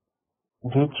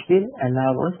which will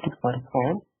allow us to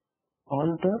perform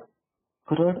all the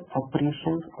CRUD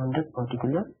operations on that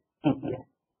particular API.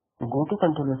 So go to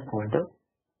controllers folder,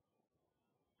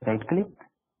 right click,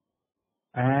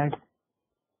 add,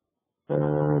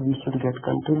 we should get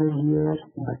controller here,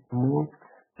 but no.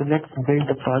 So let's build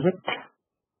the project.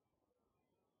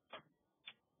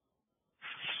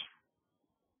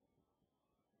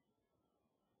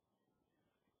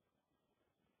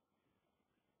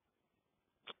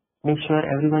 Make sure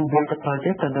everyone build the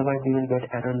project, otherwise you will get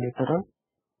error later on.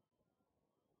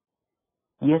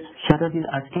 Yes, Sharad is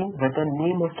asking whether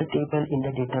name of the table in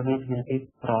the database will be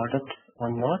products or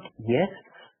not. Yes.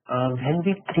 When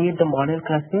we create the model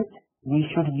classes, we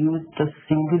should use the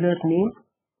singular name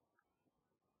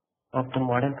of the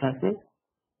model classes.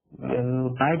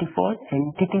 By default,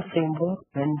 Entity Framework,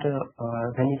 when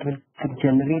it will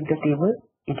generate the table,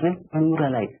 it will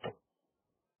pluralize them.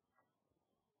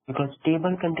 Because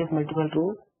table contains multiple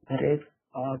rows, whereas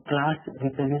class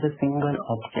represents a single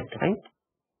object, right?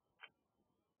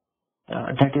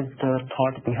 That is the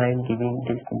thought behind giving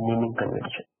this naming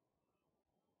convention.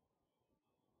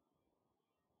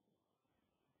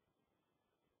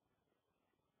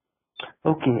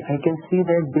 Okay, I can see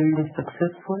that build is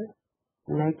successful.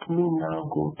 Let me now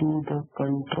go to the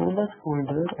controllers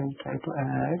folder and try to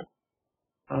add.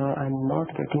 I'm not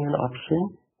getting an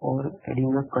option for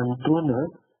adding a controller.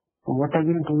 So what I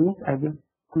will do is I will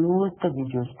close the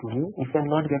Visual Studio. If you are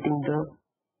not getting the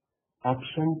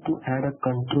option to add a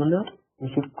controller, you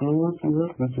should close your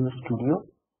Visual Studio.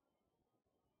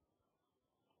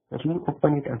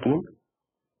 Reopen it again.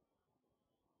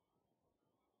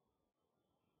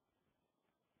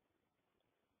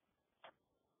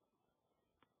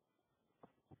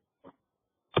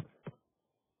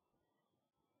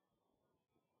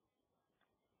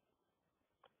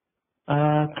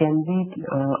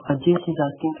 Ajit is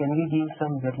asking, can we give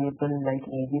some variable like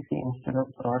ABC instead of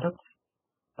products?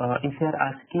 If you are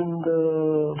asking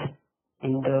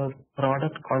in the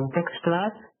product context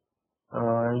class,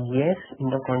 yes, in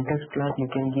the context class you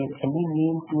can give any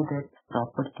name to that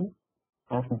property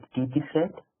of DB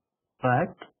set,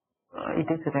 but it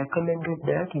is recommended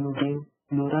that you give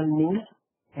plural names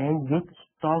and which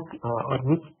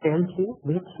tells you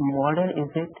which model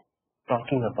is it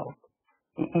talking about.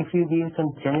 If you give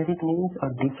some generic names or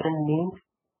different names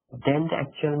than the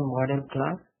actual model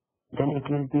class, then it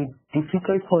will be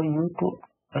difficult for you to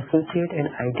associate and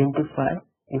identify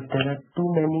if there are too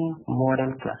many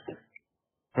model classes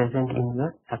present in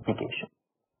your application.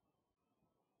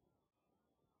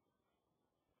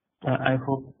 I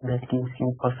hope that gives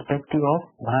you perspective of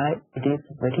why it is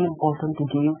very important to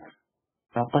give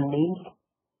proper names,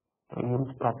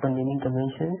 use proper naming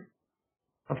conventions.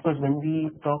 Of course, when we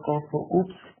talk of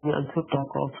OOPS, we also talk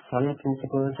of solid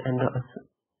principles and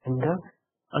the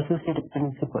associated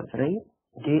principles, right?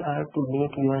 They are to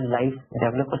make your life,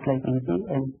 developers' life easy,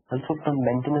 and also from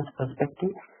maintenance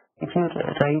perspective, if you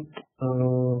write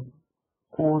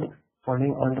code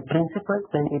following all the principles,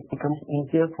 then it becomes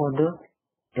easier for the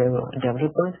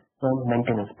developers from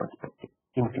maintenance perspective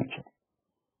in future.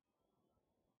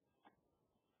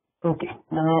 Okay,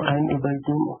 now I'm able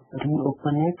to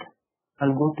reopen it.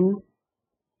 I'll go to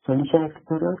Solution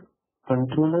Explorer,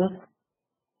 Controllers,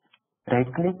 right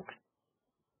click,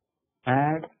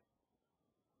 Add,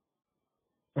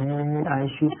 and I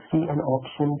should see an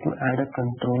option to add a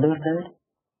controller there.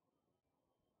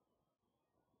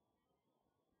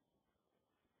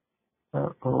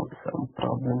 Oh, some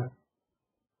problem.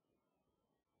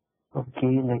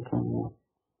 Okay, let me.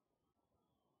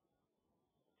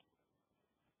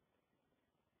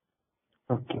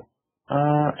 Okay.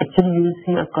 Actually, you will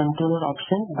see a controller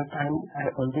option, but I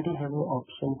already have an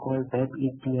option called Web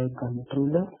API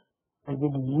Controller. I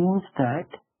will use that,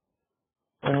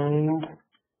 and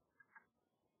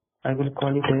I will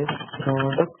call it as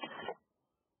Product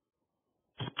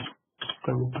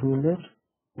Controller,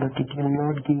 but it will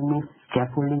not give me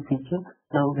scaffolding feature.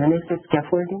 Now, when I say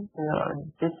scaffolding,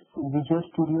 this Visual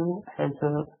Studio has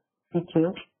a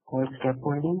feature called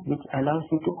scaffolding, which allows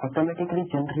you to automatically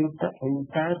generate the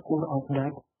entire code of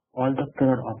that, all the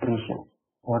CRUD operations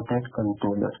for that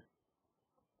controller.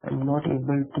 I'm not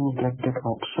able to get that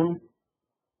option.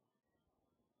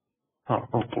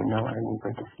 Okay, now I'm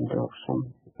able to see the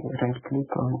option. Right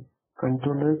click on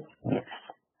controllers. Yes.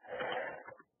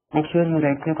 Make sure you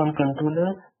right click on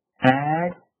controllers,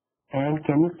 add, and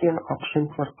can you see an option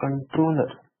for controller?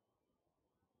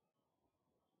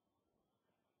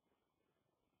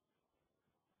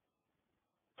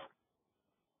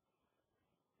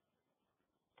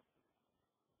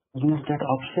 Use that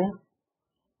option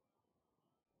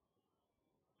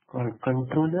called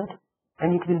controller,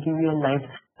 and it will give you a nice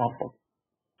pop-up.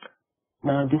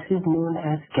 Now this is known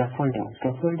as scaffolding.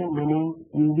 Scaffolding meaning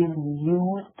you will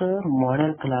use the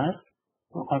model class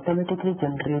to automatically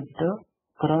generate the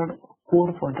CRUD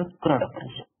code for the CRUD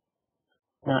operation.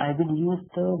 Now I will use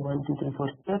the 1, 2, 3, 4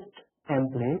 steps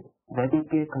template, Web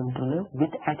API controller with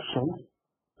actions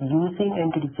using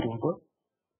Entity Framework.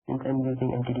 Since I'm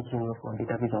using Entity Framework for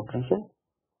database operation,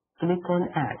 click on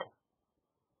Add.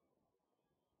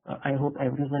 I hope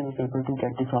everyone is able to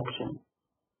get this option.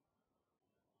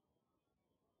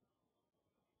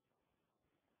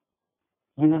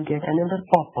 You will get another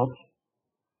pop-up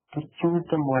to choose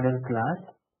the model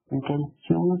class. You can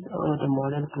choose the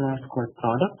model class called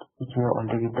product, which we have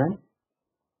already done.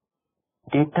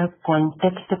 Data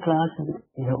context class,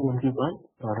 we have only one,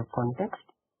 product context.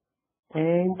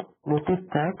 And notice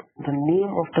that the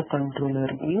name of the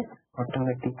controller is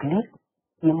automatically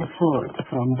inferred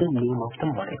from the name of the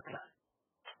model class.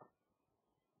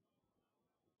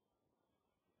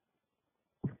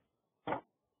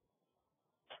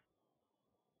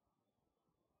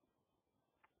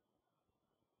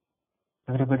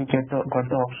 Everybody got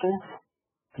the options?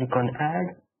 Click on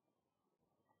add.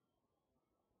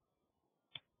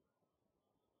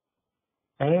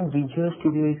 And Visual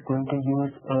Studio is going to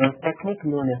use a technique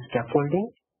known as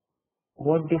scaffolding.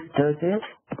 What this does is,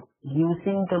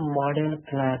 using the model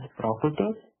class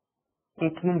properties,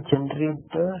 it will generate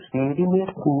the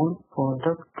ready-made code for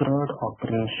the CRUD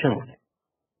operations.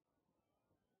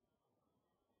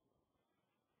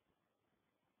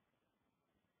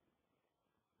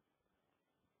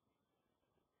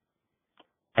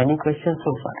 Any questions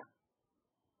so far?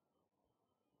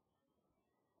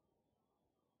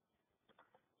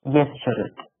 Yes,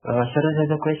 Sharad. Sharad has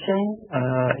a question.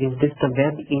 Is this the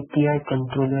web API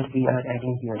controller we are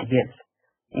adding here? Yes.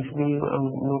 If we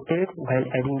noted while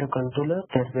adding the controller,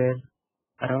 there were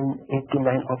around 8 to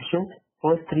 9 options.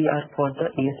 First 3 are for the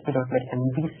ASP.NET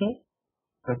MVC,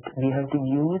 but we have to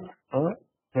use a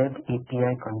web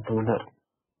API controller.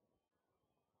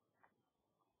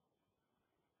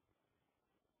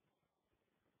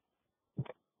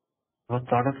 When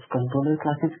products controller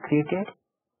class is created,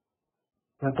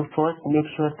 you have to first make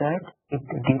sure that it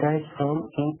derives from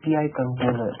API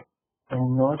controller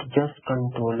and not just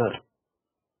controller.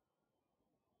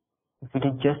 If it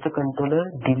is just a controller,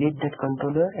 delete that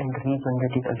controller and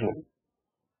regenerate it again.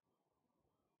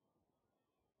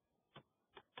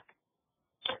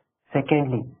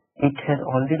 Secondly, it has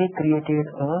already created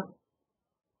a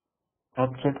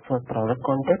object for product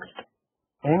context,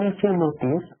 and if you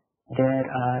notice, there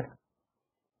are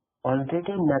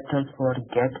already methods for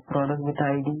get product with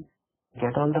ID,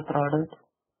 get all the products,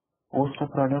 post a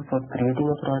product for creating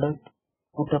a product,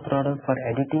 put a product for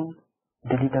editing,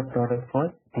 delete a product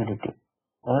for deleting.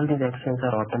 All these actions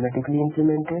are automatically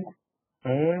implemented,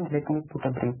 and let me put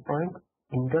a breakpoint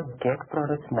in the get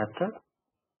products method,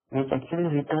 which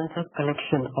actually returns a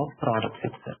collection of products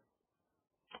itself.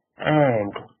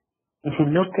 And if you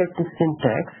look at the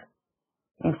syntax,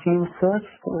 if you search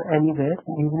anywhere,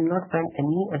 you will not find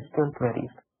any SQL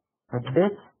queries. But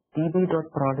this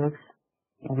db.products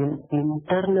will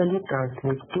internally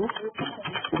translate to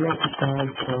select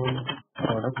from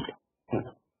product.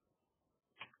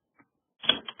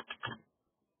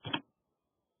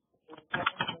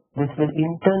 This will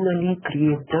internally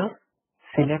create the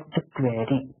select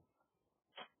query.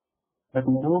 But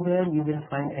nowhere you will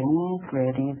find any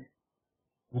queries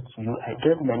which you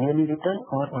either manually written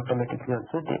or automatically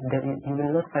also. You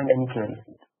will not find any queries.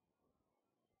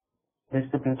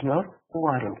 That's the beauty of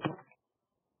ORM.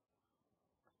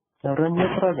 Now run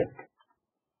your project.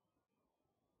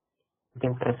 You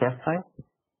can press F5.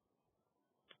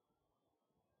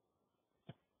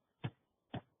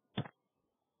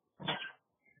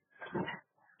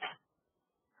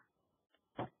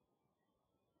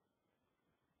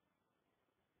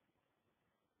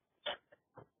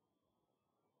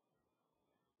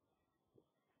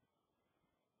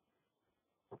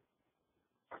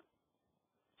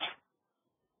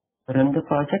 Run the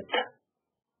project.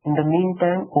 In the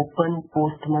meantime, open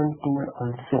Postman tool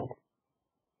also.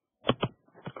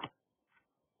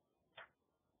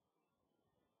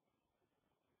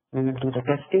 We will do the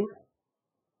testing.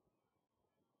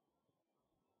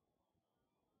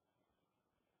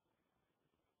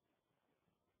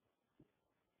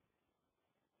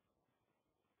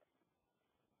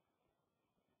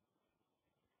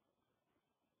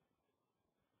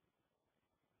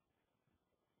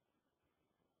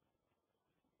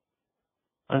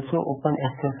 Also open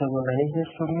SQL Server Manager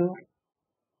Studio,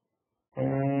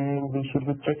 and we should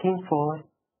be checking for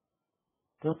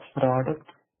the product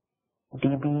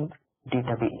DB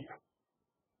database.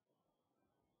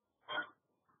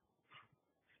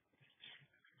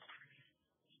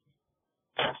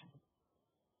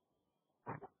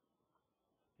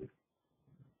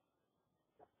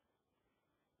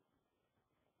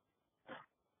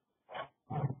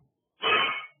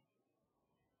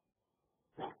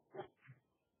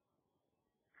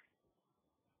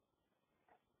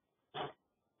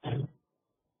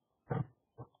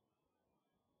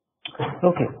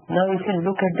 Okay, now if you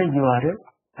look at the URL,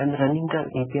 I'm running the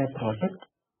API project,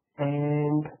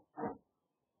 and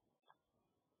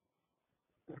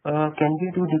can we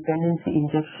do dependency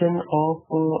injection of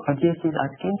Ajay is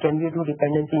asking, can we do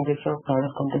dependency injection of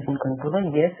product context in controller?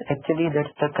 Yes, actually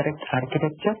that's the correct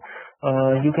architecture.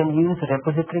 You can use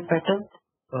repository pattern.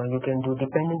 You can do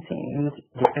use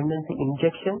dependency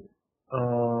injection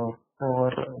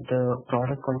for the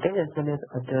product content as well as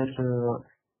other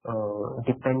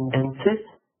dependencies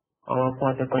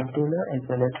for the controller as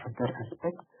well as other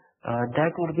aspects.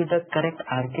 That would be the correct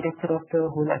architecture of the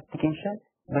whole application,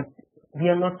 but we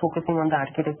are not focusing on the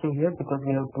architecture here because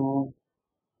we have to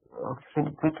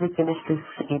quickly finish this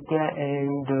API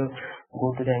and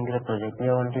go to the Angular project. We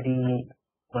are already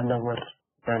 1 hour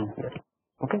done here.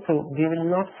 Okay, so we will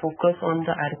not focus on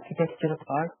the architecture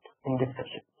part in this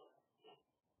session.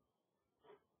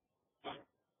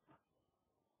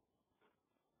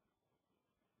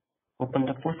 Open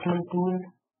the Postman tool.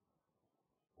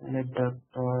 Let the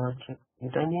project be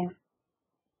running.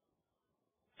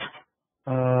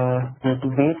 We have to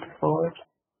wait for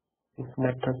this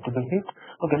method to be hit.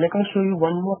 Okay, let me show you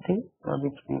one more thing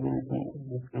which will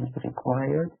be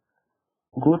required.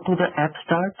 Go to the app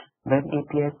start web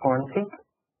API config,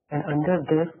 and under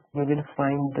this you will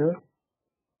find the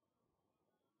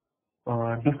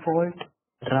default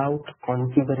route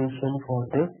configuration for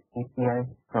this API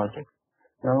project.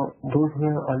 Now, those who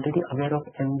are already aware of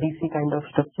MVC kind of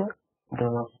structure, the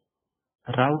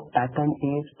route pattern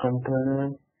is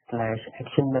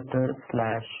controller/action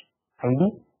method/ID,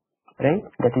 right?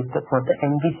 That is for the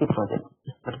MVC project.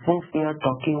 But since we are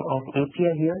talking of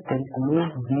API here, there is no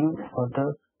view for the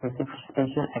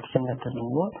specification action method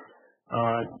involved.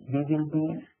 We will be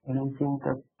using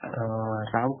the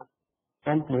route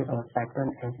template or pattern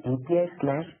as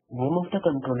API/name of the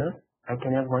controller. I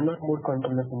can have one or more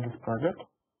controllers in this project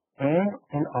and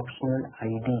an optional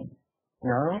ID.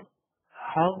 Now,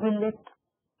 how will it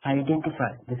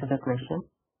identify? This is a question.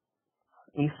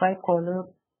 If I call a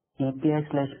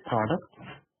API/product,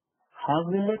 how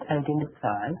will it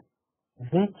identify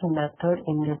which method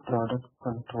in the product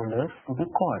controller to be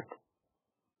called?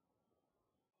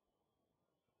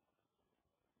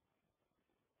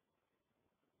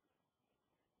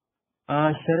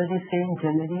 Sharad is saying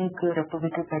generic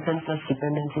repository pattern plus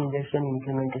dependency injection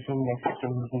implementation next session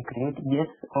will be great. Yes,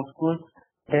 of course,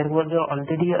 there was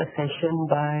already a session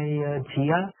by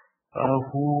Jia,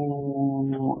 who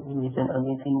is an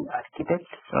amazing architect.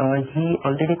 He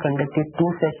already conducted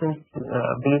 2 sessions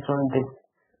based on this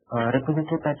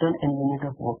repository pattern and unit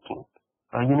of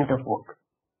work.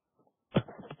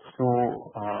 So,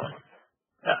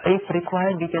 if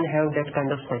required, we can have that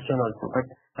kind of session also. But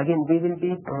again, we will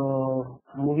be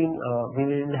we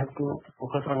will have to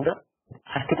focus on the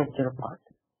architecture part.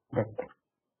 That's it.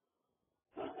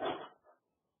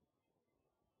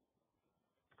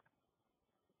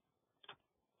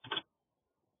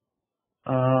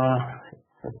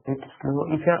 It's a bit slow.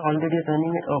 If you are already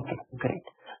running it, okay, great.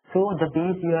 So the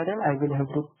base URL, I will have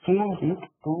to change it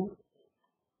to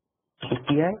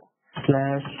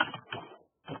API/product.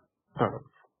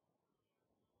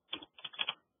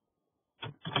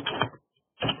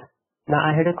 Now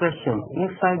I had a question.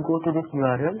 If I go to this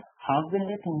URL, how will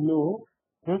it know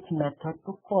which method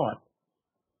to call?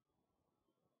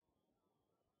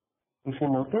 If you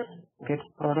notice, get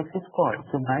product is called.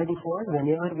 So by default,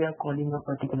 whenever we are calling a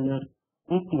particular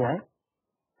API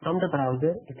from the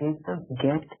browser, it is the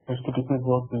get HTTP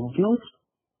verb being used.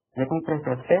 Let me press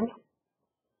F10,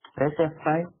 press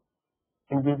F5,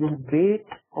 and we will wait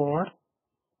for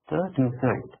the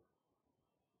result.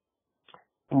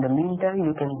 In the meantime,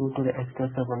 you can go to the SQL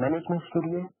Server Management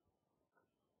Studio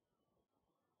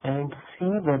and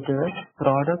see whether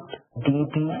product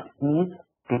database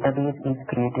is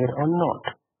created or not.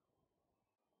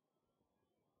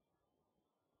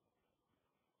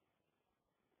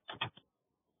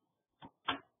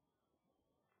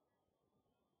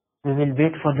 We will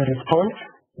wait for the response.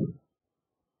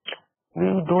 We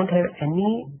don't have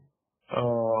any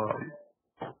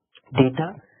data.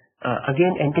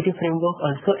 Again, Entity Framework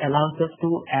also allows us to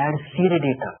add seed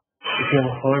data. If you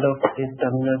have heard of this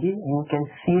terminology, you can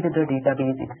seed the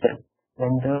database itself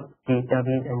when the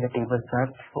database and the tables are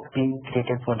being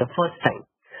created for the first time.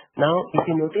 Now, if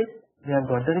you notice, we have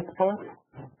got the response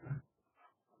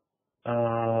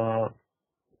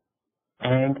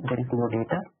and there is no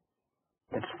data.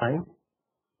 That's fine.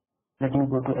 Let me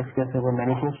go to SQL Server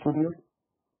Management Studio.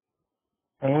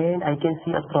 And I can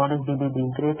see a product DB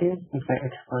being created. If I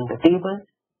expand the table,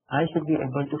 I should be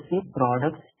able to see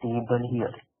products table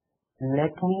here.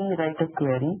 Let me write a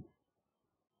query.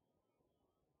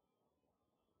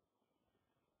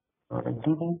 Product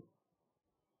DB.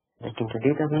 Like into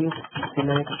database,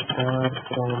 select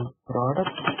from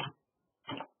product.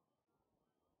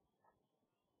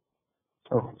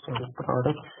 Oh, sorry,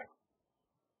 products.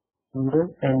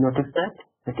 And notice that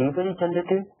the table is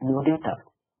generated, no data.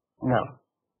 Now,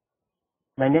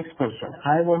 my next question,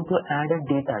 I want to add a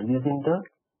data using the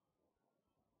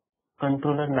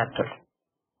controller method.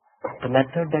 The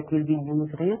method that will be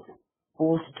used is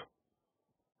post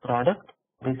product.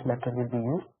 This method will be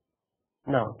used.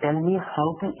 Now, tell me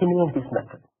how to invoke this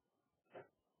method.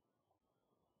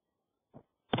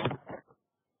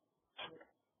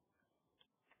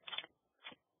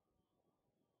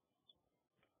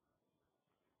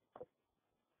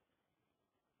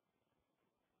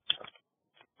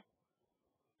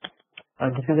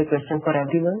 This is a question for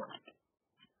everyone.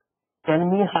 Tell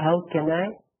me how can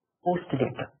I post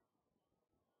data?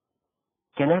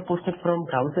 Can I post it from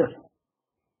browser?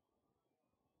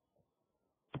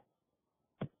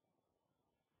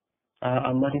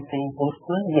 Amar is saying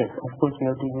Postman. Yes, of course we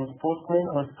have to use Postman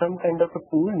or some kind of a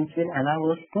tool which will allow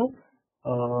us to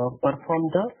perform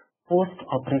the post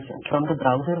operation. From the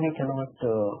browser we cannot,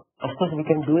 of course we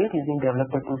can do it using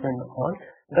developer tools and all,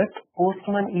 but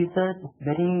Postman is a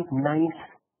very nice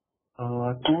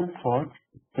tool for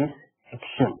this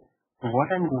action. So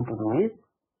what I'm going to do is,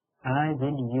 I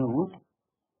will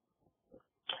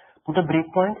put a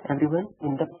breakpoint everyone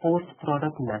in the post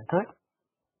product method.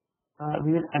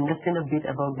 We will understand a bit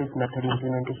about this method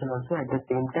implementation also at the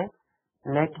same time.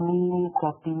 Let me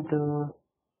copy the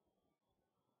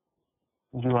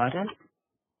URL,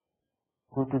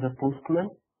 go to the Postman.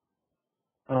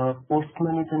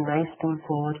 Postman is a nice tool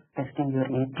for testing your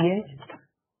API.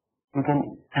 You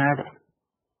can add,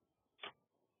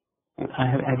 I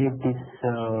have added this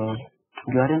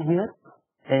URL here,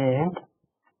 and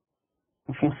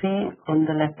if you see on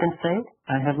the left hand side,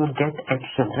 I have a get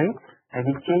action, right? I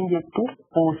will change it to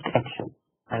post action.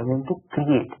 I want to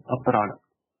create a product.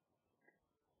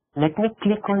 Let me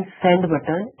click on send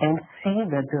button and see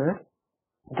whether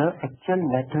the actual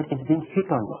method is being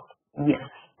hit or not. Yes,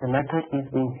 the method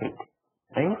is being hit,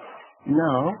 right?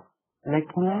 Now, I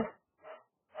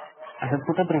have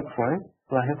put a breakpoint,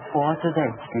 so I have paused the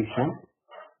execution.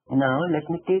 Now, let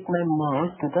me take my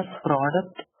mouse to the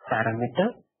product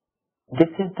parameter.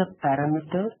 This is the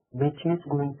parameter which is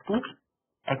going to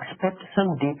expect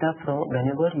some data from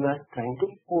whenever you are trying to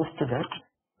post to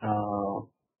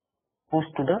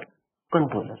the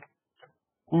controller.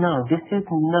 Now this is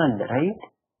null, right?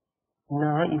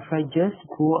 Now if I just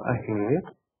go ahead,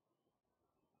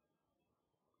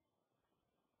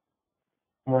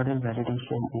 model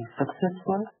validation is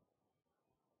successful,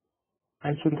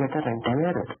 I should get a runtime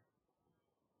error.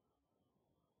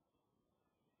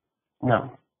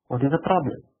 Now, what is the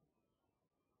problem?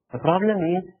 The problem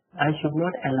is I should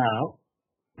not allow,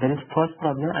 there is first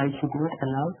problem, I should not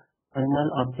allow a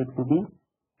null object to be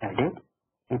added.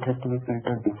 It has to be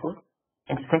filtered before.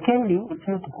 And secondly, if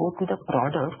you go to the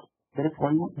product, there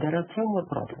are few more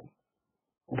problems.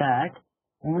 That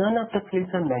none of the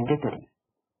fields are mandatory.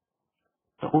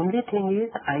 The only thing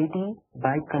is ID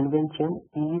by convention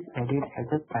is added as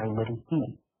a primary key.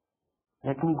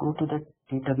 Let me go to the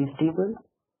database table,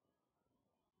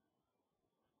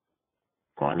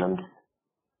 columns,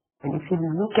 and if you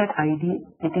look at ID,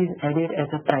 it is added as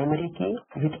a primary key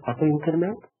with auto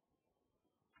increment,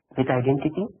 with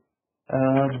identity,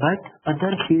 but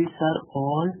other fields are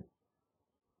all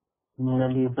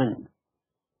nullable,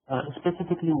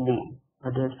 specifically name.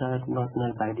 Others are not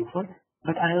null by default,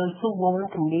 but I also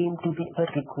want name to be a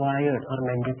required or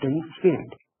mandatory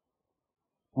field.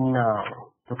 Now,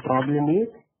 the problem is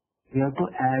we have to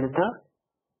add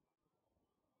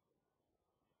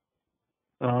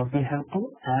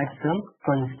some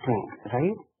constraints,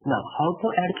 right? Now, how to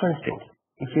add constraints?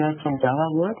 If you are from Java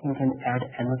world, you can add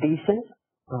annotations,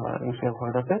 if you have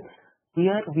heard of it.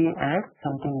 Here we add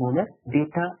something known as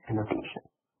data annotation.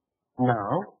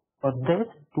 Now, for this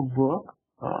to work,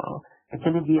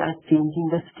 actually we are changing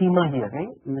the schema here,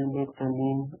 right? We will make the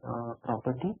name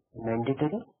property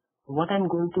mandatory. What I'm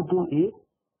going to do is,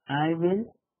 I will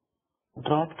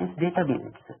drop this database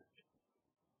itself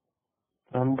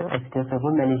from the SQL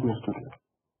Server Management Studio.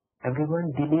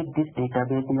 Everyone delete this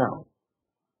database now.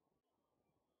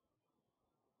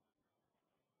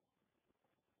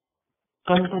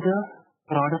 Come to the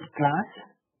product class.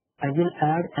 I will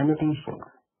add annotations.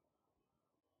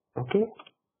 Okay.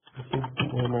 This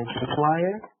is known as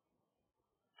required.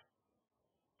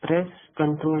 Press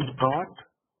Ctrl dot.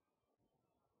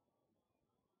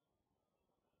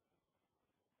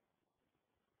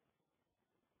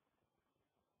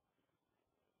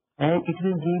 And it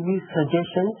will give you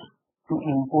suggestions to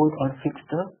import or fix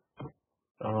the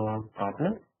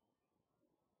problem.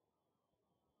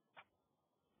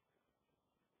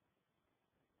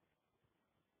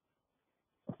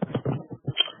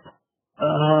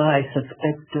 I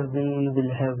suspect we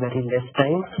will have very less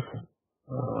time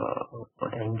for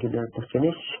Angular to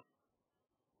finish.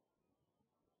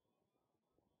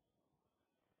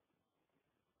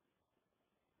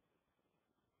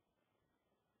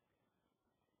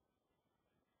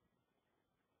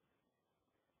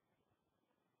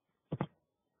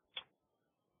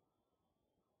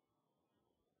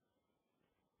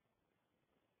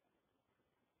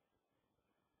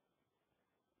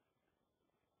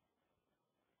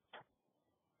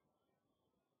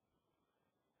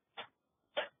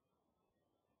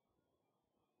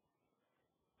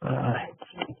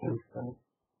 It's taking some.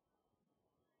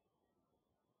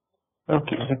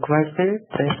 Okay, required field,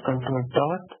 press Ctrl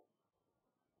dot.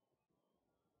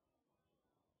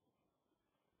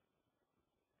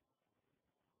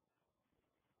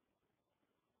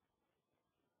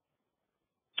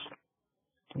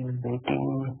 Still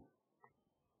waiting.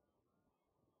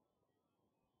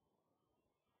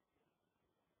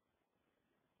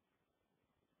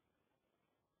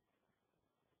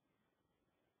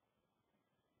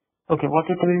 Okay, what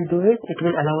it will do is it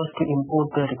will allow us to import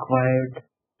the required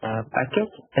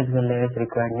package as well as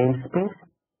required namespace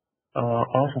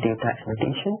of data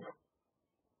annotations.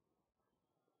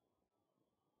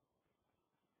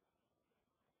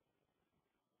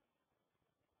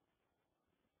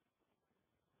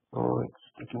 So it's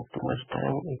taking too much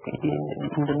time.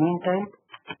 In the meantime,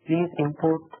 please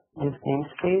import this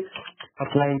namespace,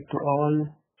 apply it to all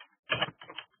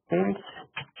fields,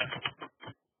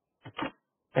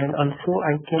 and also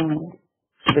I can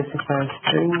specify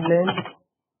string length.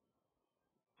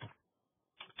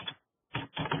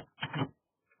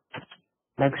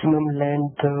 Maximum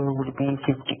length would be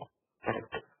 50.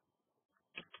 Correct.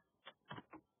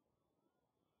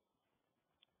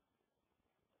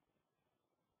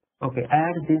 Okay,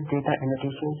 add these data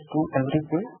annotations to every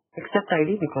field except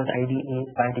ID because ID is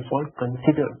by default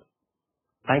considered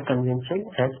by convention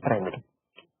as primary.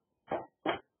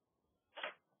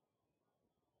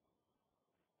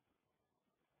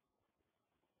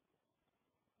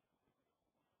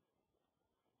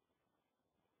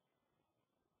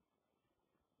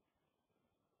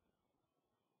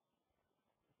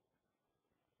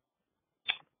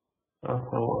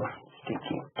 Oh, it's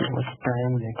taking too much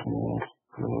time. Let me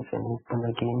close and open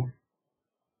again.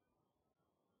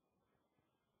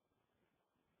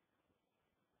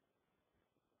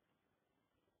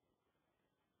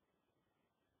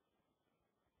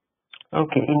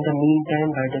 Okay, in the meantime,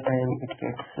 by the time it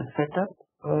gets set up,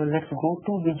 let's go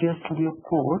to Visual Studio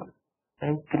Code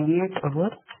and create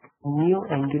our new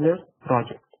Angular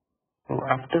project. So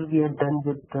after we are done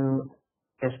with the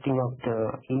testing of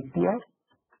the API,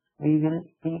 we will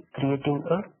be creating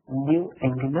a new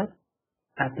Angular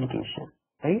application,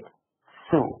 right?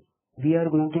 So we are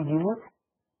going to use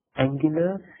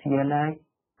Angular CLI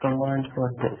command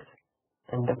for this,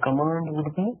 and the command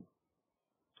would be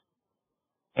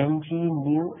ng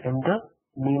new and the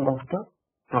name of the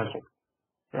project.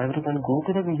 So everyone go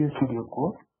to the Visual Studio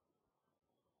Code,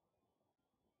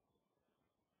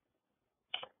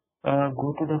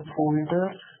 go to the folder,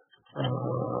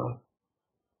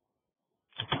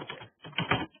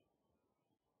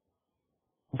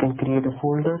 you can create a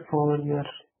folder for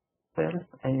yourself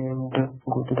and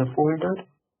go to the folder.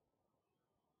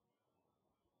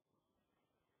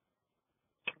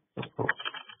 So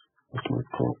let me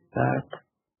go back.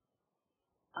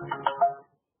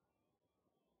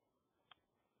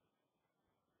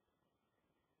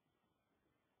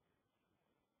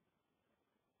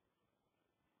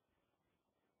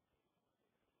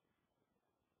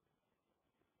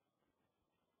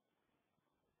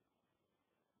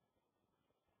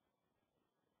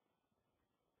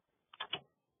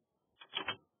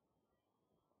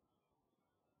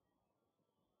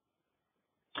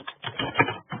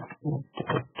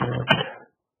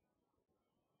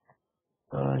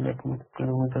 Let me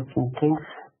close a few things.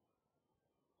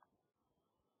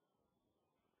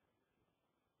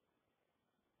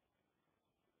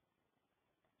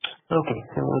 Okay,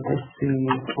 so this is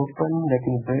open. Let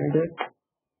me build it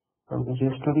from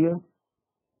Visual Studio.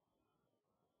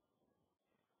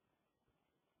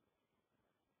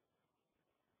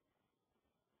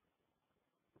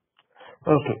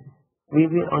 Okay, we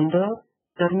will on the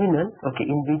terminal. Okay,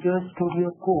 in Visual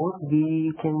Studio Code,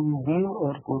 we can view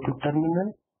or go to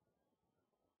terminal.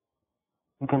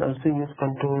 You can also use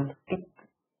Control Tick.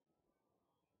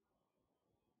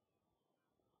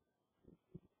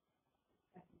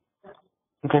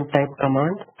 You can type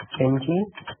command ng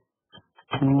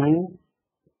new,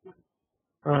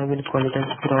 I will call it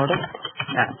as product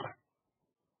app.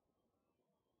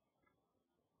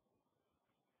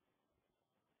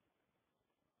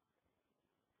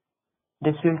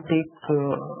 This will take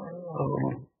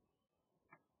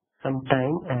some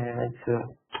time as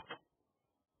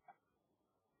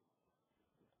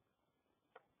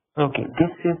okay,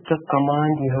 this is the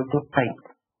command you have to type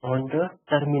on the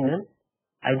terminal.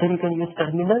 Either you can use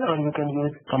terminal or you can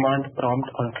use command prompt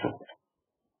also.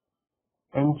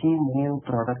 ng new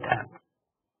product app.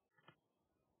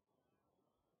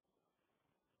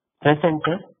 Press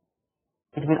enter.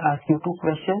 It will ask you two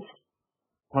questions.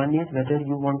 One is whether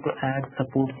you want to add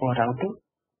support for routing.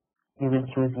 You will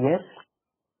choose yes.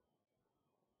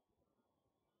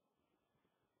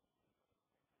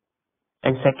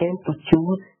 And second, to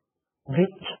choose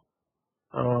which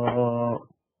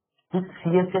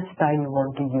CSS style you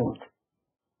want to use.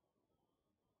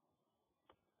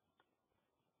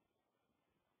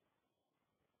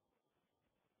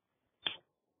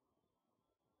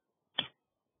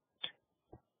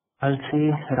 I'll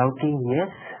say routing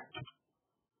yes,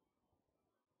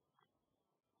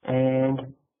 and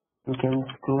you can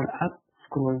scroll up,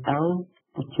 scroll down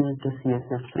to choose the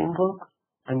CSS framework.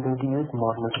 I'm going to use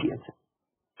normal CSS.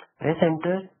 Press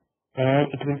enter, and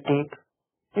it will take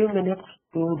few minutes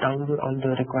to download all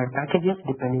the required packages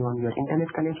depending on your internet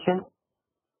connection.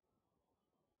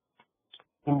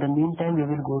 In the meantime, we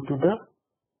will go to the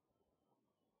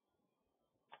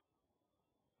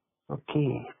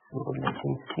okay. So let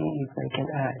me see if I can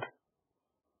add.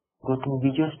 Go to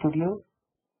Visual Studio.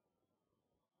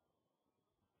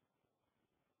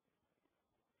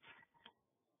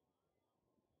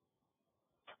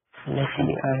 Let's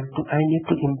see. I need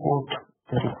to import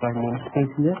the required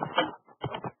namespace here.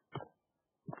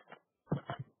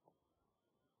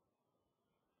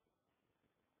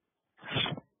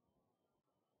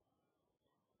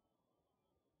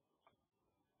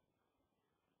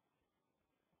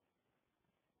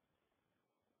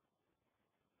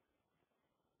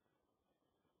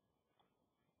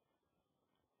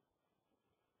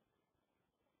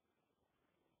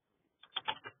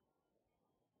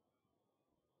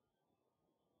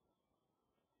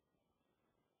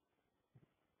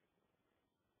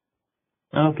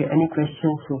 Okay. Any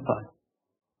questions so far?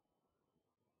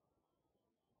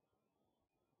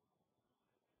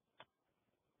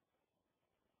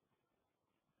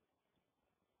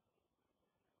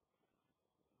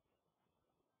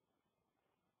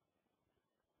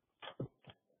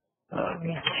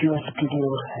 Visual Studio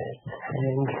has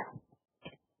hang.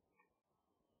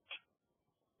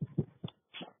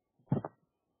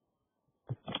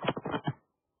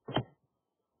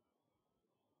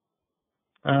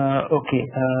 Okay,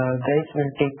 guys,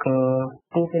 we'll take a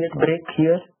 2-minute break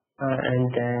here,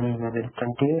 and then we will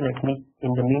continue. Let me,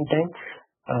 in the meantime,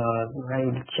 I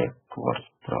will check what's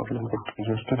the problem with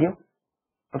Visual Studio.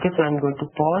 Okay, so I'm going to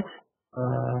pause.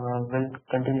 We'll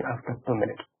continue after 2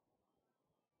 minutes.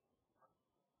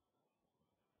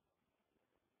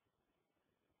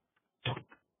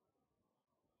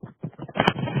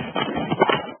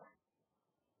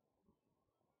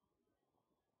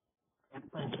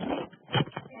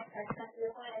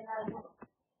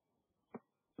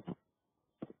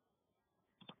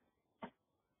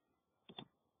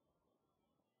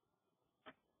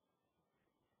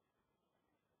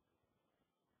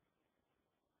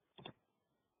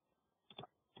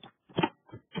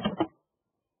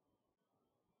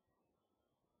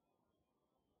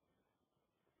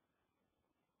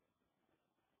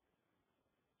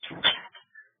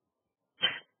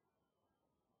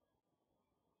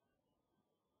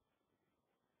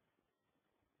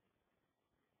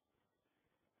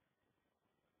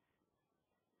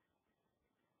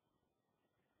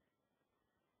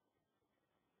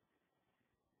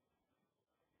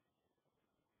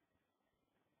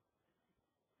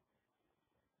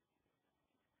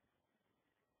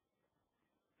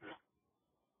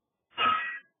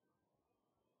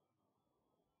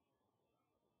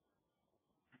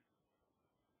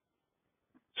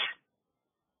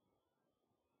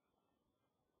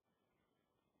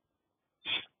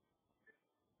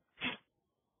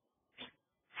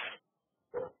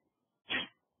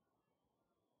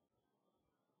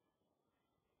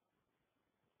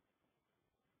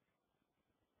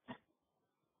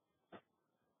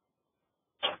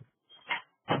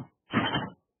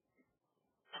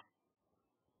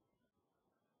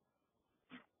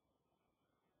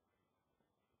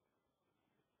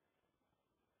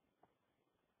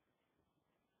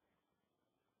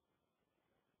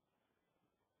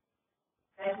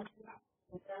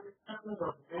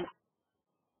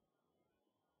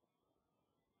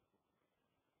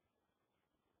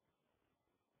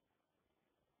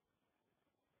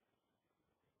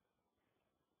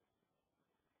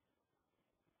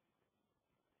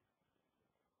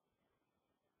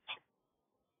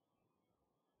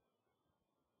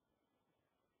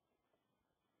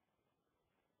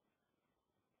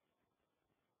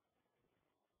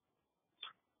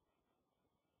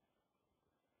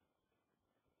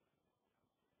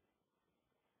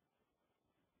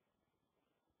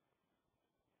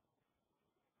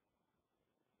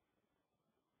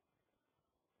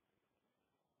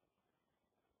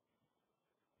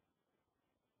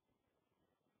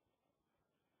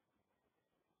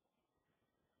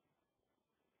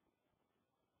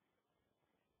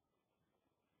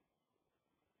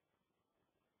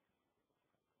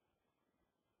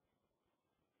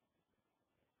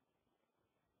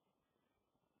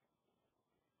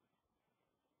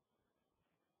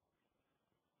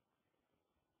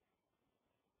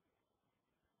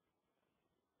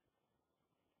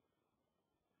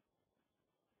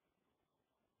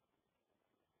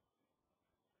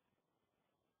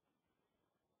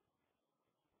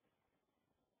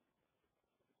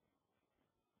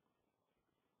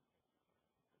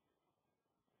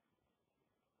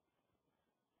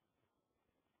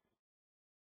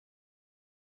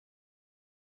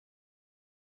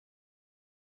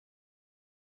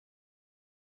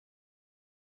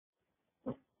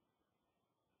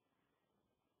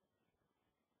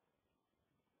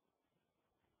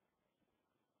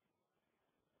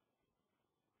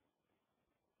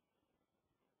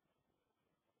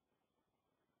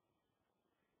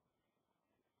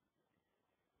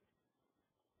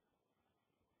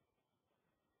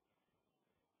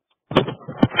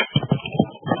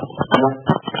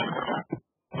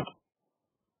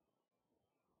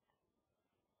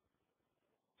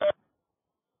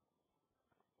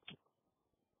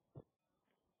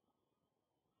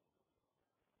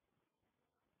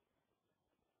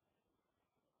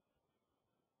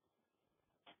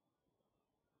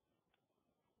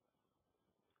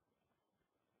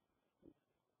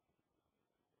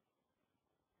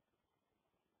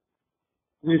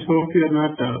 Just hope you are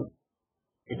not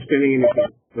explaining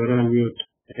anything. You're on mute,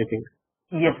 I think.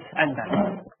 Yes, I'm back.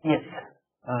 Yes,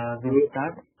 we'll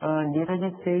start. Neeraj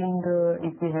is saying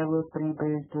if we have a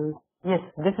pre-built, yes,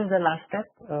 this is the last step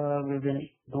we will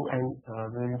do, and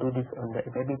we will do this on the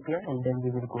web API, and then we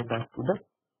will go back to the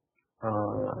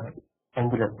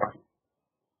Angular part.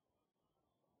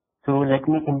 So let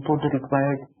me import the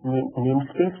required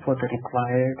namespace for the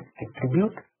required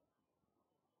attribute.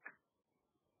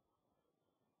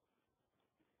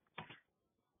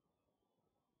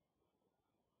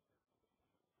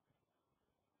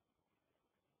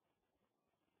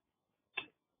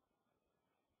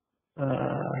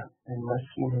 My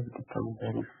machine has become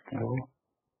very slow.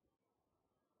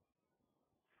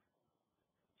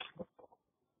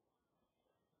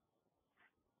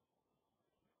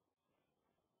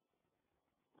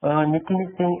 Nitin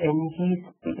is saying ng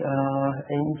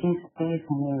space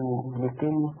new.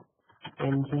 Nitin,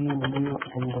 ng new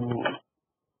and the name.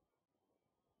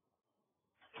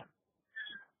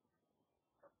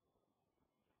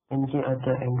 Ng are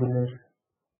the Angular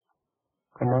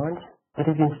commands. It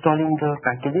is installing the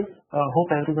packages.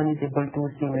 Hope everyone is able to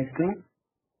see my screen.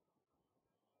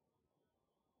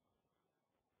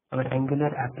 Our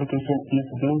Angular application is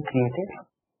being created.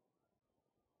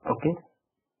 Okay.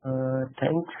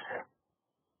 Thanks.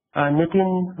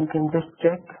 Nitin, you can just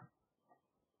check.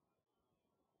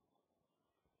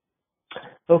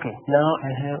 Okay, now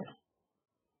I have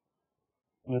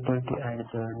able to add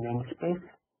the namespace.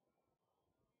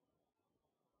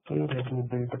 Okay, let me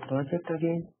build the project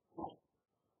again.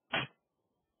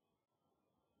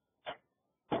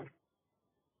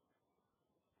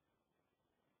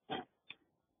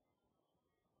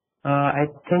 I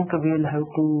think we will have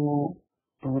to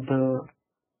do the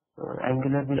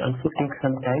Angular will also take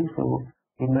some time, so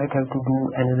we might have to do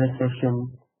another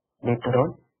session later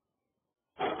on.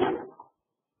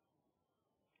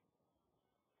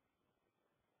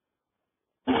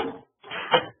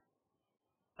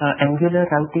 Angular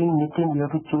routing, Nitin, you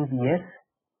have to choose yes,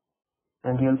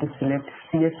 and you have to select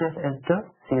CSS as the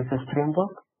CSS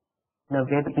framework. Now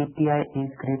web API is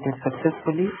created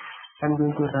successfully. I'm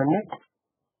going to run it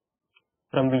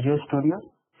from Visual Studio.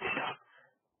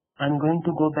 I'm going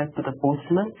to go back to the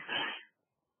Postman.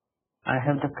 I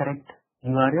have the correct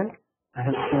URL. I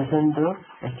have chosen the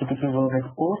HTTP verb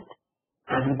as post.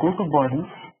 I will go to body.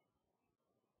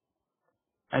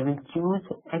 I will choose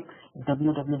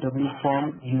XWWW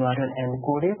form URL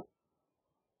encoded.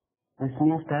 This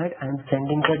means that I am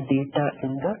sending the data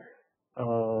in the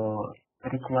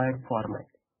required format.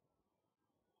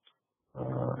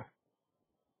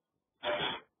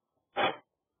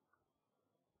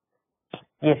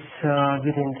 Yes,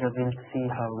 Virendra, we'll see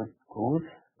how it goes.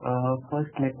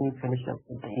 First, let me finish up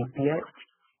with the API.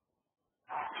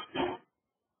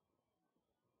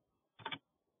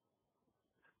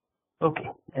 Okay,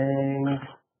 and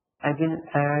I will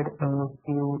add a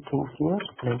few things here,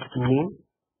 like name.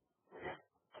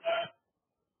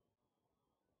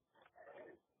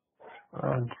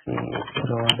 I'll say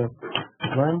product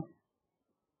 1.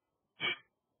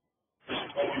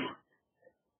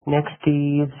 Next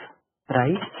is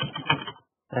price.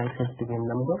 Price has to be a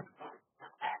number.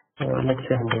 Let's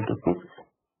say 100 rupees.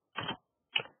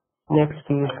 Next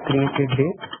is created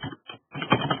date.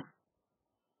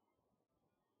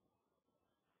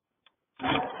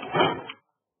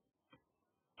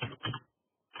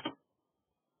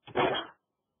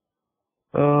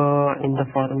 In the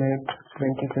format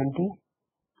 2020.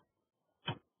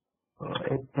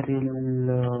 April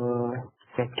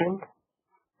 2nd.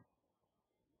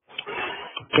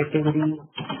 Category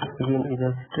again is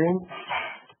a string.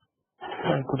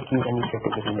 I could give any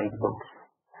category like books.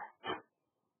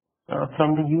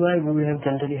 From the UI, we will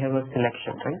generally have a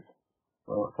selection, right,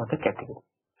 for the category.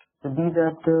 So these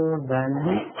are the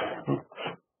values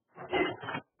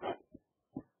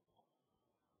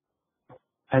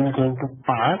I'm going to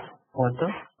pass for the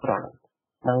product.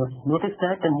 Now notice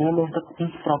that the name of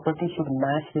each property should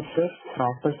match with the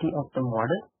property of the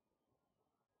model.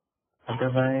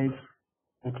 Otherwise,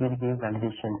 it will give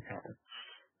validation error.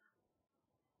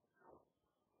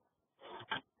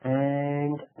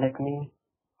 And let me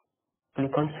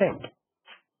click on send.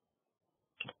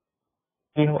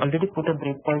 We have already put a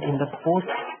breakpoint in the post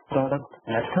product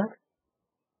method.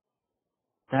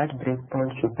 That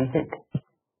breakpoint should be hit.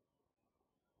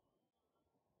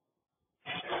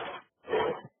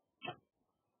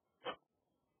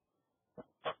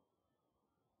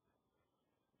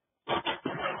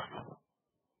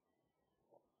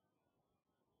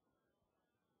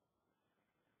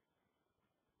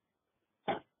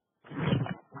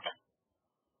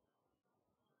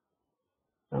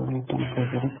 waiting for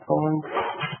the response.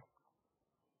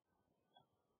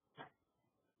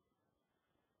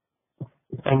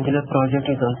 Angular project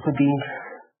is also being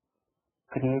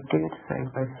created side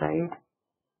by side.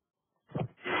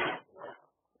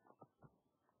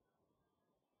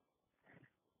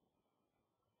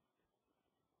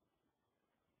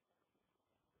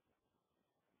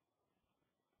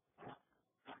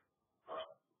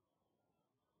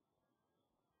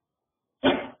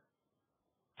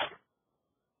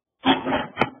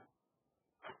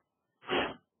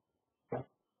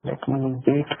 Let me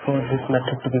wait for this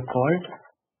method to be called.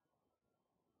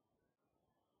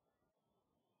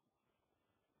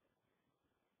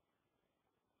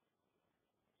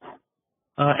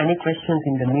 Any questions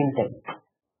in the meantime?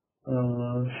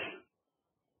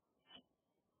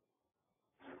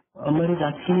 Amar is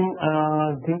asking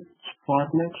which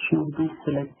format should be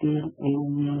selected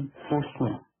in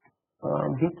Postman.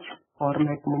 Which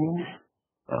format means?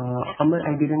 Amar,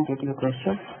 I didn't get your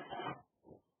question.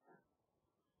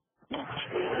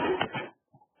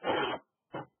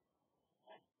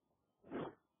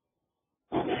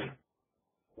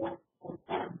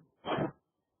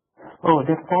 Oh,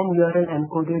 the form URL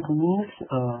encoded means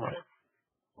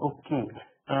okay.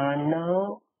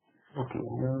 Now let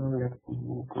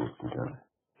me go to the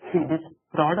this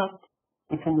product.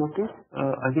 If you notice,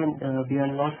 again we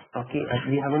are not talking.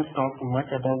 We haven't talked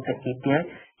much about the API.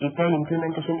 API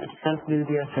implementation itself will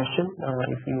be a session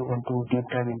if you want to deep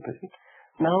dive into it.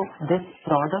 Now this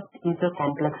product is a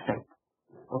complex type,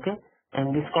 okay,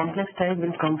 and this complex type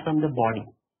will come from the body,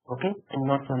 okay, and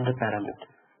not from the parameter.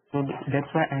 So that's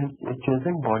why I have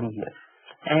chosen body here.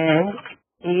 And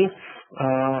if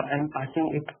I'm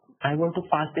passing it, I want to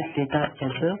pass this data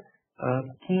as a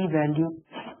key value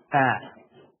pair.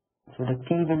 So the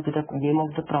key will be the name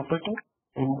of the property,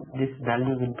 and this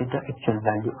value will be the actual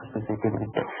value associated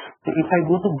with that. So if I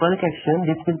go to bulk action,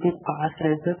 this will be passed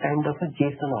as a kind of a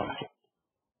JSON object,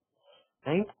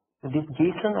 right? So this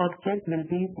JSON object will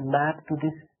be mapped to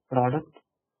this product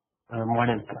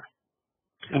model class.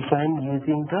 If I am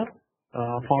using the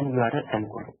form URL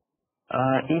encoding.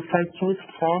 If I choose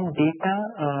form data,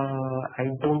 I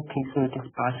don't think so it is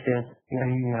passed as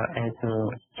a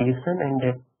JSON, and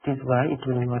that is why it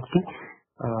will not be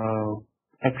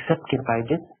accepted by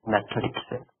this method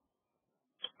itself.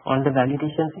 All the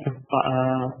validations, if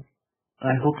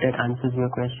I hope that answers your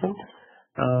question.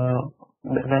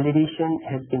 Validation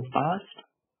has been passed.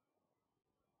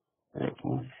 Let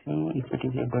me see if it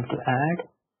is able to add.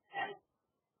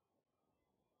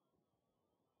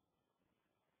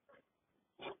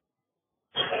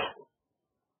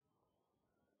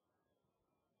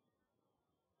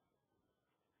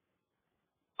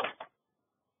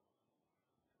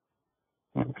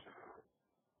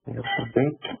 We have to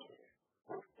wait.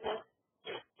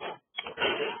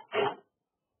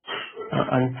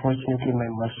 Unfortunately, my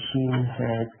machine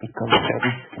has become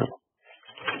very slow.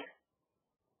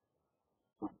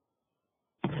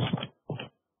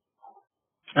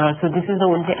 So this is the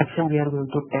only action we are going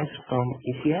to test from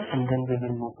API, and then we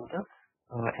will move to the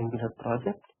Angular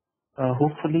project.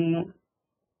 Hopefully,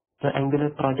 the Angular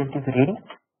project is ready.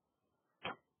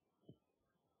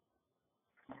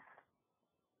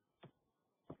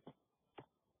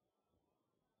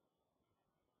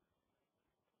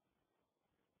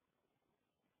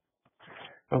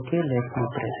 Okay, let me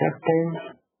press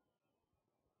F10.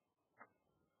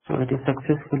 So it is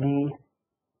successfully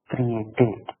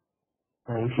created.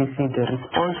 If you see the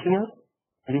response here,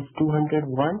 it is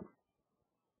 201,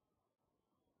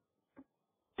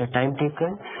 the time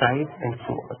taken, size, and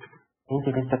so on. Means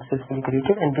it is successfully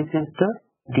created, and this is the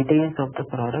details of the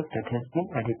product that has been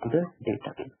added to the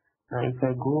database. Now if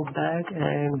I go back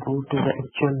and go to the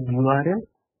actual URL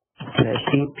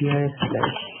 /API/product,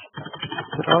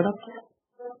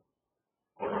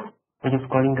 it is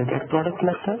calling the getProduct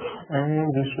method,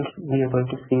 and we should be able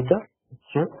to see the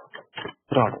actual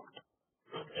product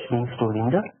being stored in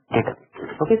the database.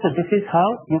 Okay, so this is how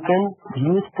you can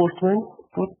use Postman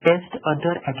to test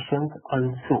other actions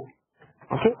also.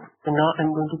 Okay, so now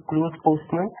I'm going to close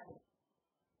Postman.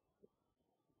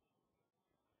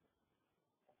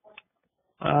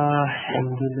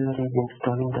 Angular is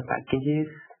installing the packages.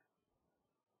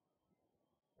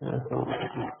 So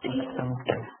it will take some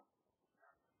time.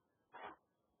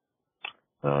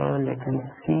 Let me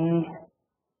see.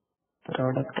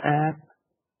 Product app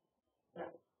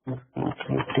is being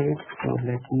created. So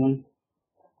let me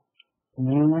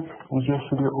use Visual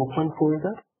Studio Open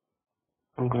folder.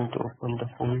 I'm going to open the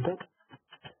folder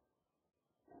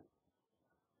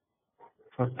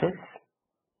for this.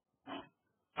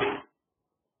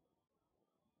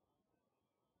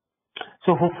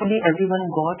 So hopefully everyone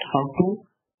got how to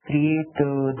create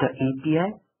the API,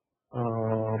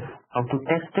 how to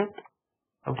test it,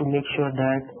 how to make sure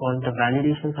that all the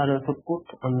validations are also put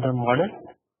on the model.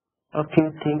 A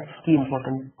few things, key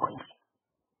important points.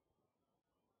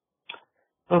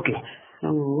 Okay,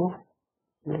 so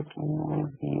let me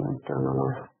view the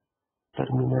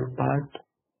terminal part.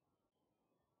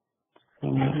 See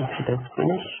if it is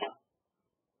finished.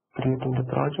 Creating the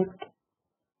project.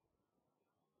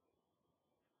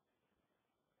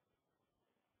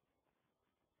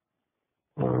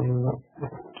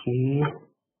 Okay.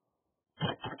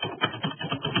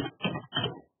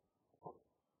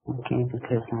 Okay, this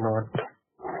has not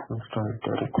installed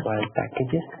the required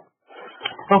packages.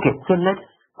 Okay, so let's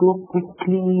go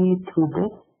quickly through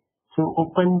this. So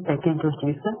open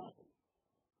package.json.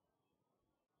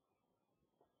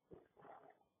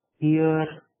 Here,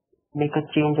 make a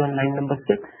change on line number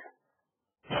 6.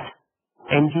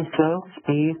 ngserve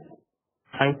space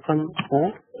 -o.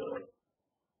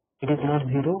 It is not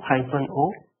 0, -o.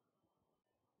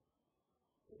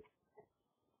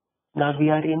 Now we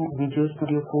are in Visual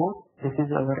Studio Code. This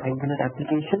is our Angular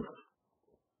application.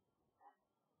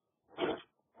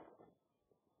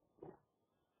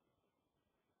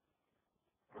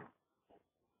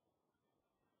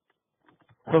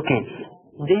 Okay,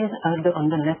 these are the, on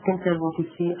the left hand side what you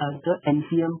see are the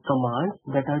npm commands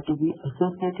that are to be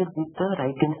associated with the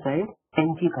right hand side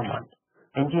ng command.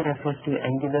 Ng refers to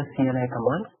Angular CLI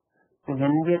command. So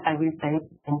whenever I will type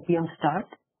npm start,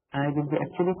 I will be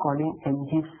actually calling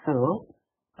ngserve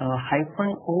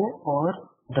 -o or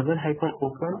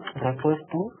 --open refers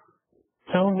to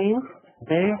serve means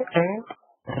build and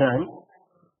run,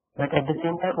 but at the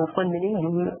same time open meaning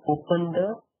you will open the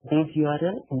base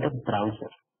URL in the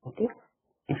browser. Okay,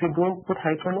 if you don't put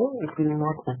 -o, it will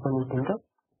not open it in the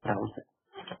browser.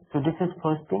 So this is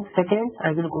first thing. Second, I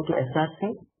will go to src,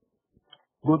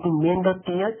 go to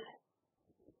main.ts.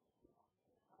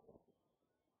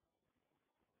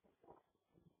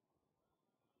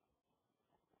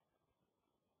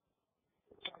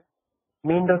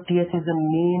 Main.ts is the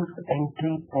main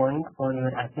entry point for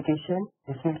your application.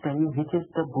 This will tell you which is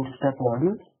the bootstrap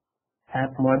module,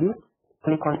 app module.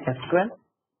 Click on F12.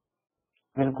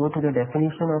 We'll go to the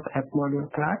definition of app module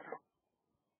class.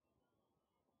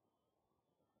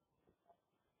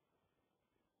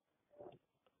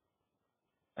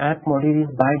 App module is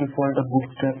by default a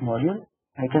bootstrap module.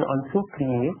 I can also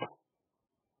create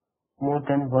more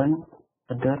than one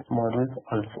other modules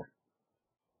also.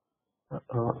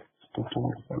 It's taking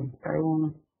some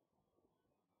time.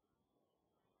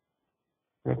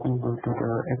 Let me go to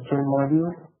the actual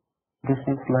module. This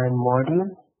is my module.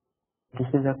 This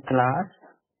is a class.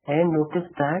 And notice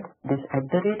that this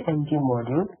 @ng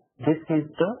module, this is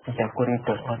the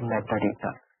decorator or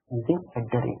metadata using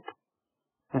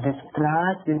 @. So this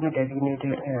class will be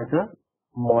designated as a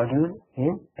module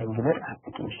in Angular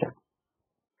application.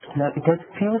 Now it has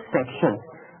few sections.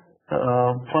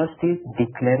 First is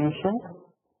declarations.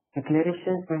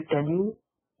 Declarations will tell you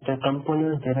the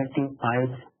components, directive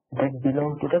files that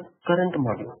belong to the current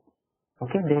module.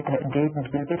 Okay, they will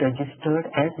be registered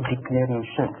as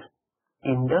declarations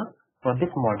in the for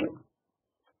this module.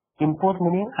 Import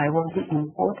meaning I want to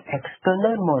import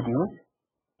external modules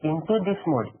into this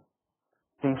module.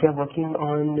 So if you are working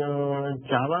on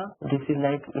Java, this is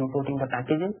like importing the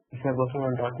packages. If you are working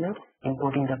on .NET,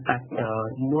 importing the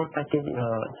node package,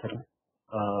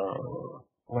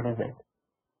 what is that?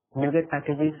 NuGet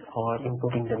packages or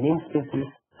importing the namespaces,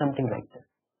 something like that.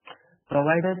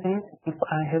 Providers is if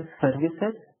I have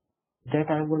services that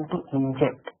I want to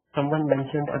inject. Someone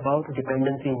mentioned about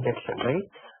dependency injection, right?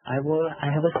 I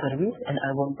have a service and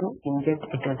I want to inject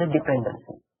it as a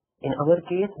dependency. In our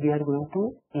case, we are going to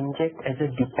inject as a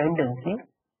dependency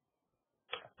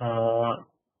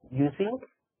using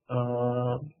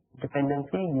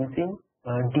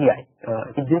DI,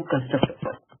 using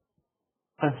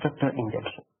constructor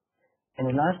injection. And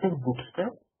the last is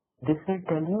bootstrap. This will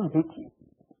tell you which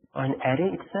an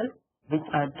array itself, which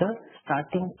are the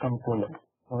starting components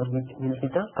or which will be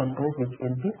the components which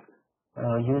will be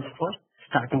used for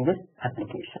starting this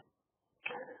application.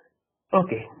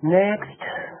 Okay, next,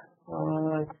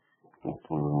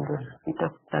 taking a bit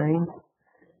of time.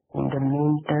 In the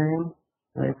meantime,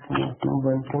 let me do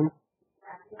one thing.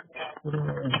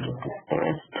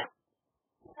 Test.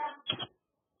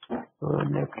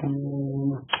 Let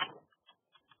me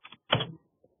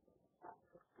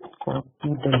copy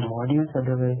the modules,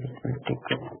 otherwise it will take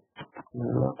a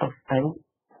lot of time.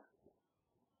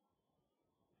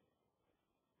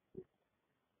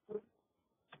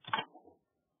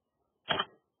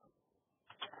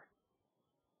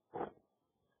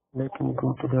 Let me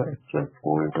go to the actual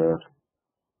folder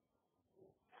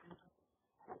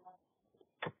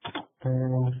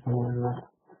and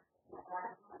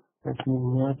let me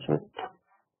merge it.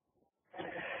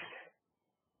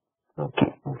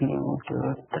 Okay, view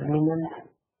the terminal.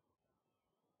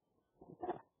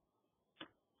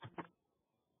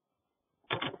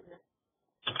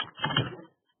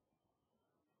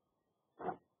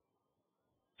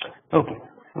 Okay,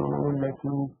 so let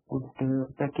me put the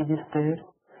packages there.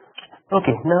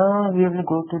 Okay, now we will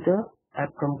go to the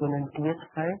app component TS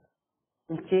file.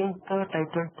 We'll change the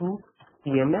title to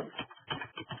PMS,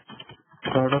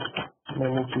 Product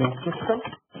Management System.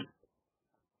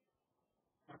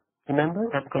 Remember,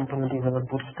 app component is our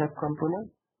bootstrap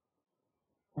component.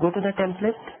 Go to the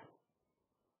template.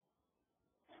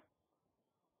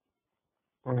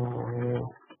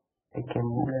 I can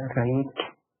write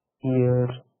here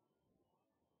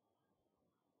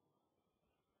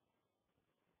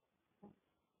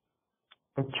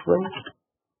H1.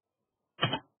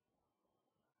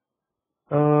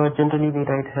 Generally we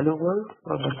write hello world,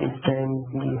 but this time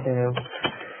we have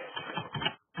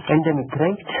endemic,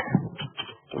 right?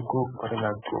 So go for an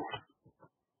go.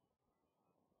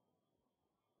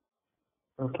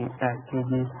 Okay,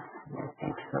 packages will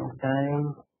take some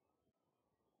time.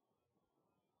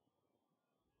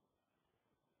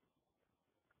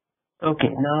 Okay,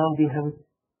 now we have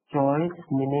choice,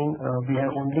 meaning we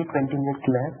have only 20 minutes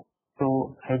left.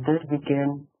 So either we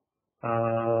can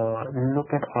look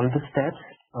at all the steps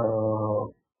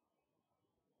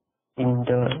in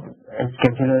the and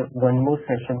schedule one more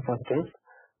session for this,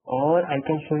 or I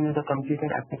can show you the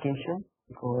completed application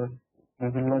because we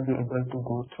will not be able to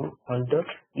go through all the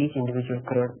each individual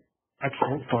CRUD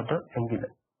actions for the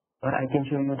Angular. Or I can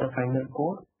show you the final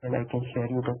code and I can share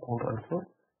you the code also.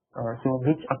 So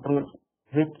which approach,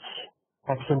 which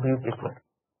option do you prefer?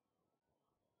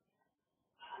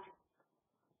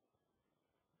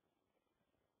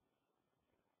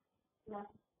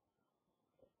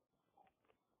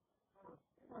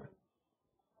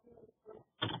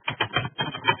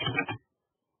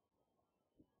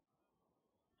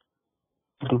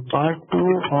 Do part 2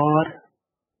 or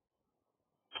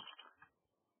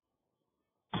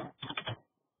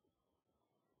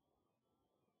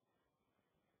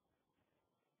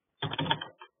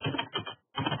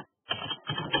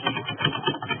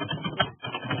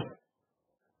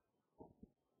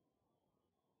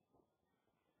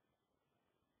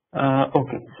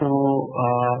okay, so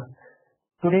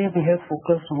today we have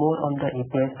focused more on the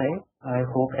API side. I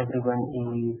hope everyone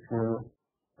is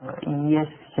yes,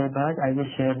 Shehbaz, I will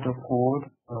share the code.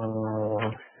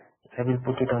 I will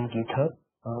put it on GitHub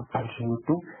for you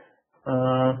too.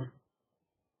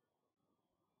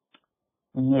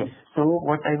 Yes, so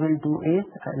what I will do is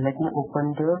let me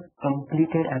open the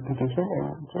completed application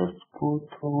and just go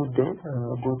through this.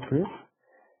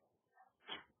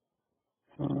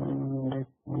 Let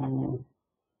me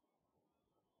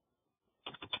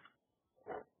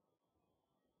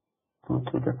go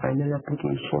to the final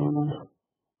application.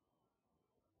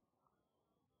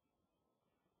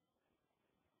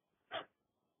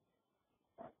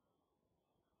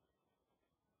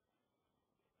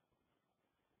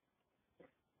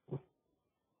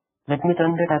 Let me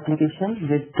run that application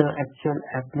with the actual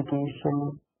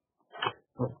application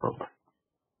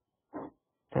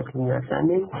that we are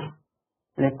running.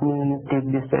 Let me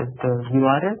take this as the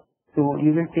URL. So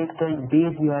you will take the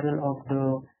base URL of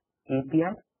the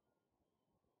API.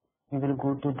 You will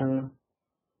go to the,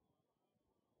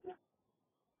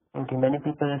 okay, many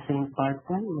people are saying part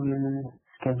 2. We will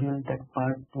schedule that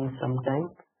part 2 sometime.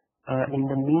 In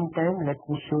the meantime, let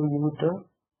me show you the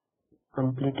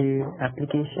completed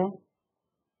application.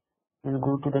 We'll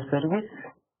go to the service.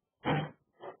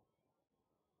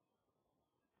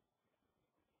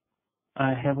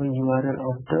 I have a URL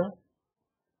of the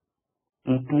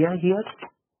API here.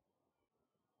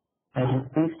 I will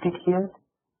paste it here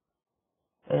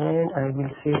and I will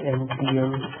say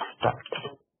npm start.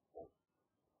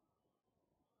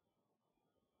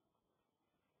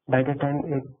 By the time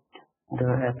the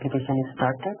application is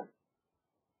started,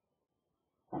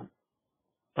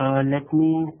 let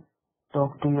me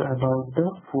talk to you about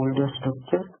the folder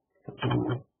structure.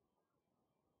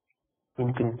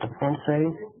 Increase the font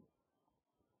size.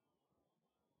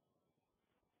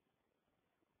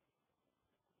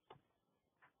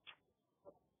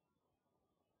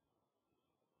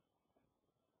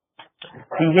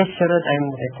 Yes, Sharad, I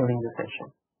am recording the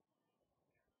session.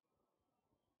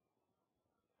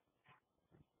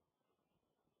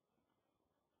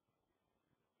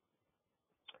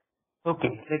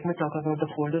 Okay, let me talk about the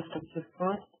folder structure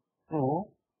first. So,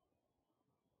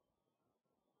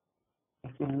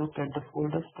 If you look at the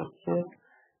folder structure,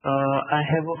 I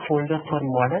have a folder for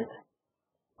models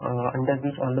under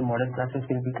which all the model classes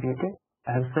will be created.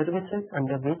 I have services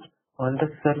under which all the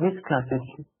service classes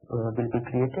will be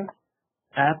created.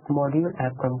 App module,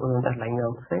 app component are lying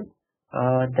outside.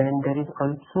 Then there is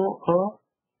also a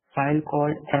file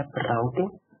called app routing.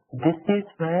 This is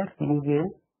where you will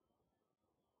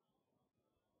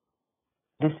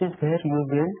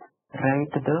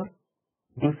write the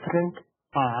different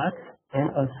paths and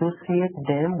associate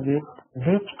them with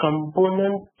which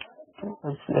component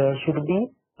should be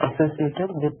associated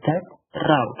with that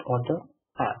route or the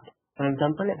path. For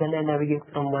example, when I navigate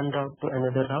from one route to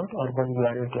another route or one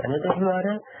URL to another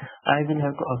URL, I will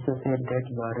have to associate that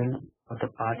URL or the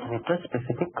path with a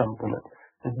specific component.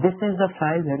 So this is the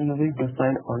file where you will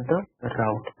define all the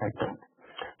route patterns.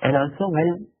 And also,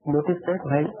 notice that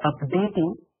while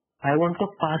updating, I want to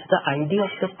pass the ID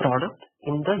of the product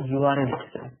in the URL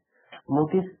itself.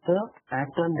 Notice the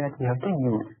pattern that we have to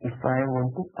use if I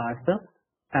want to pass the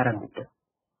parameter.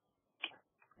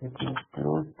 Let me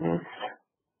close this.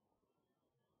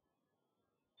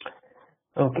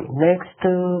 Okay, next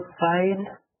file,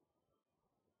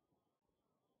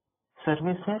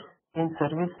 services. In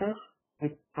services, we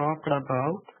talked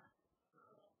about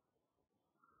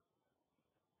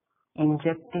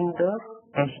injecting the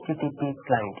HTTP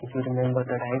client. If you remember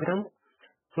the diagram,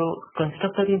 so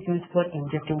constructor is used for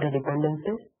injecting the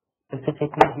dependencies.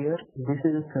 Specifically here, this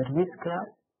is a service class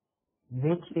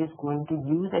which is going to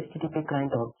use HTTP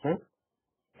client object,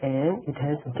 and it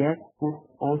has get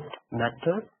post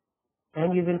method,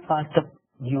 and you will pass the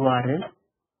URL.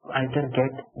 Either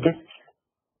get this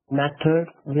method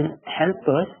will help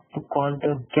us to call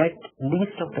the get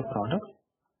list of the product.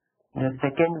 The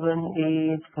second one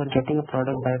is for getting a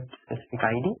product by specific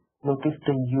ID. Notice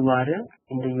the URL.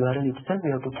 In the URL itself,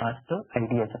 we have to pass the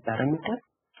ID as a parameter.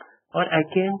 Or I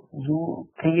can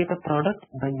create a product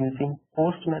by using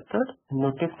post method.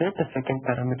 Notice that the second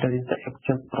parameter is the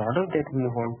actual product that we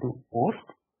want to post.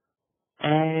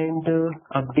 And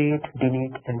update,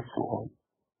 delete, and so on.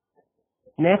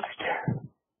 Next,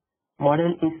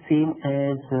 model is same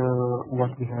as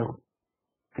what we have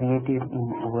created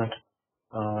in our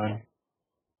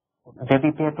web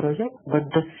API project, but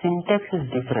the syntax is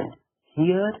different.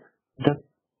 Here, the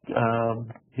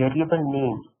variable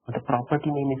name, the property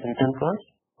name is written first,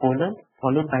 colon,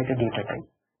 followed by the data type.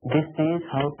 This is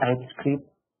how TypeScript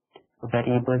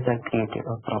variables are created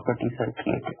or properties are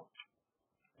created.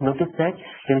 Notice that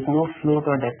there is no float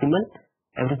or decimal.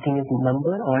 Everything is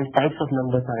number. All types of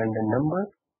numbers are under number.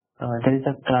 There is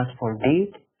a class for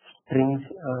date. String is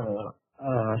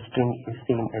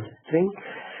same as string.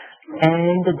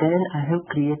 And then I have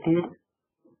created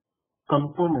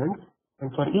components,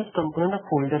 and for each component a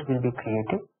folder will be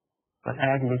created for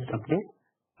add list update.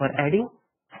 For adding,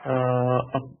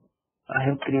 I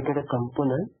have created a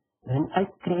component. When I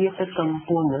create a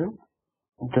component,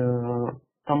 the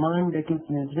command that is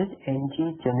used is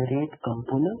ng generate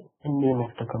component and name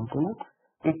of the component.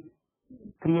 It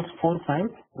creates 4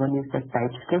 files. One is the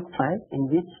TypeScript file in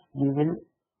which you will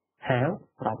have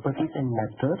properties and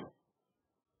methods.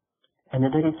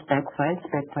 Another is spec file.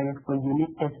 Spec file is for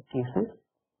unit test cases,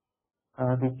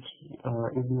 which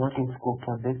is not in scope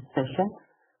for this session.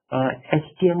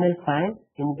 HTML file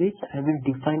in which I will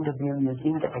define the view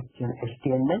using the actual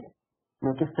HTML.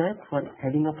 Notice that for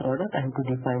adding a product, I have to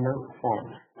define a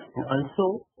form. And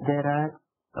also, there are,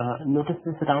 notice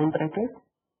this round bracket.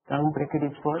 Round bracket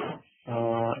is for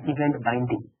event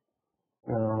binding.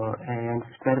 And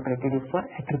square bracket is for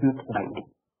attribute binding.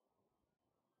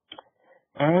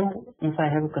 And if I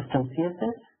have a custom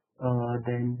CSS,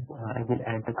 then I will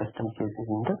add the custom CSS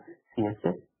in the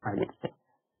CSS file itself.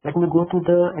 Let me go to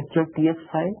the actual TS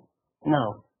file.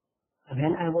 Now,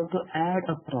 when I want to add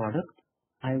a product,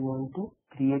 I want to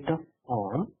create a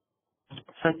form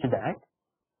such that,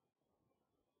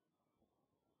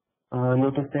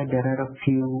 notice that there are a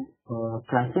few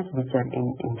classes which are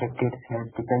injected as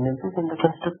dependencies in the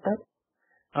constructor.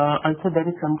 Also, there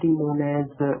is something known as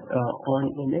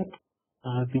onInit,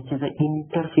 which is an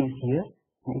interface here.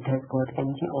 It has got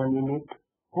ng onInit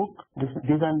hook.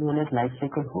 These are known as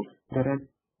lifecycle hooks. There are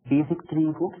basic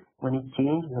 3 hooks. One is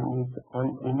change, one is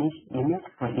onInit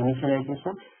for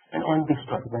initialization, and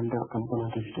onDestroy when the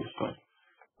component is destroyed.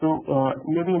 So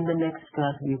maybe in the next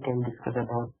class we can discuss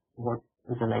about what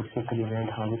is a lifecycle event,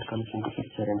 how it comes into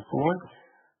picture, and so on.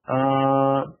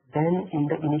 Then in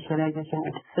the initialization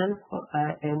itself,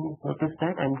 notice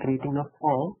that I'm creating a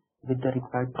form with the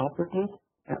required properties,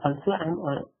 and also I'm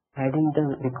adding the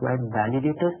required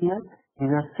validators here.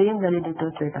 These are same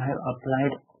validators that I have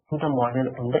applied to the model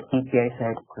on the API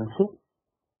side also.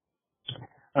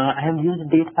 I have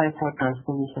used datefile for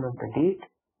transformation of the date.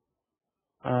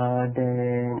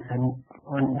 Then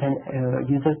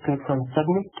user clicks on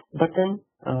submit button,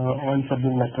 on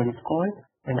submit method is called,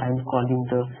 and I'm calling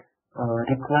the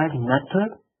required method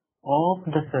of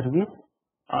the service.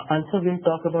 Also, we'll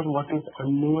talk about what is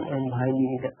unknown and why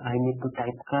I need to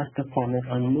typecast the format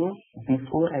unknown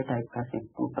before I typecast it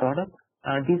to product.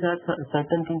 These are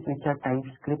certain things which are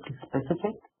TypeScript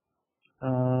specific.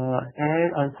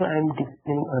 And also I'm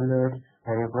displaying alerts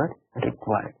wherever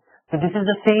required. So this is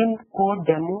the same code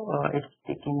demo. It's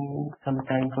taking some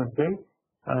time for build.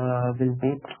 We'll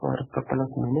wait for a couple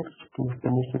of minutes to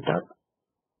finish it up,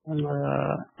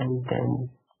 and then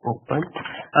open.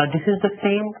 This is the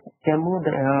same demo,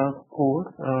 the code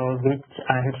which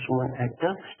I had shown at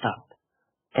the start.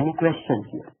 Any questions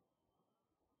here?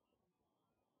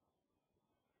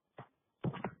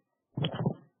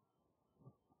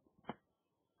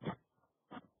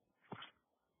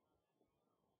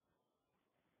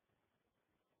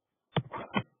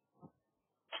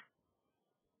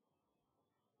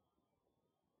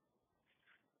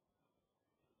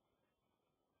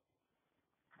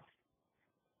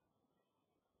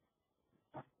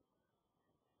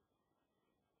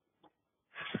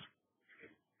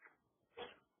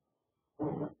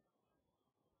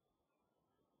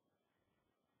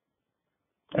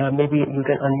 Maybe you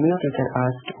can unmute, you can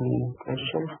ask any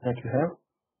questions that you have.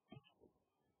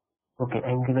 Okay,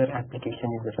 Angular application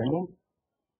is running.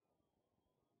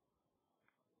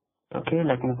 Okay,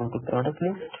 let me go to product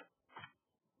list.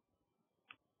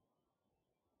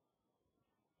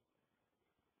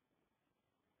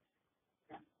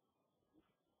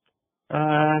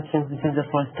 Since this is the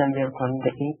first time we are calling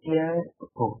the API,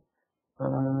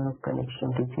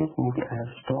 connection disease, maybe I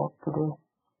have stopped today.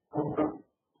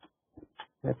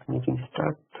 Let me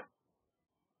restart.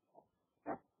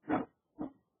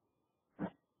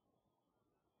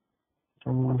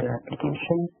 The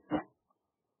application.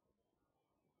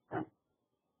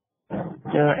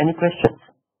 Any questions?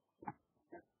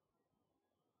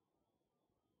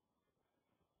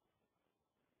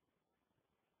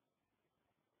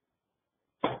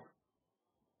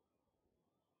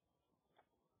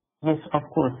 Yes, of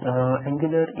course.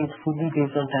 Angular is fully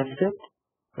based on TypeScript.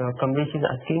 Kamlesh is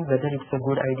asking whether it's a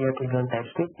good idea to learn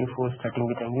TypeScript before starting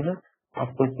with Angular. Of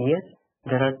course, yes.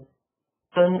 There are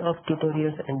ton of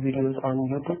tutorials and videos on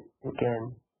YouTube. You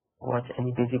can watch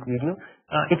any basic video.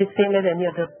 It is same as any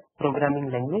other programming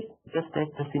language, just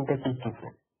that the syntax is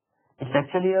different. It's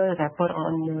actually a wrapper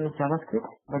on JavaScript,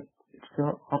 but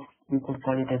we could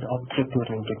call it as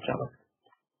object-oriented JavaScript.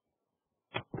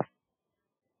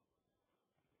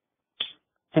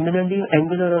 Similarly,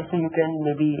 Angular also you can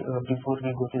maybe, before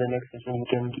we go to the next session, you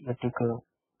can take a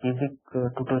basic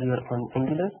tutorial on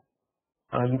Angular.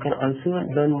 You can also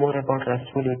learn more about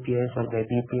RESTful APIs or web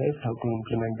APIs, how to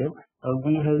implement them.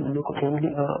 We have looked only,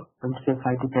 say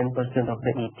 5 to 10% of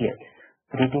the API.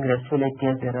 Creating RESTful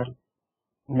APIs, there are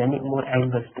many more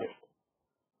angles to it.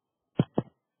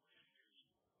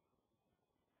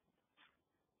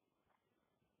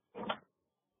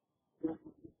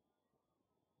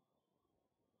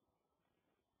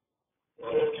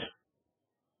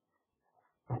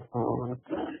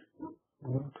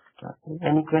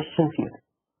 Any questions here?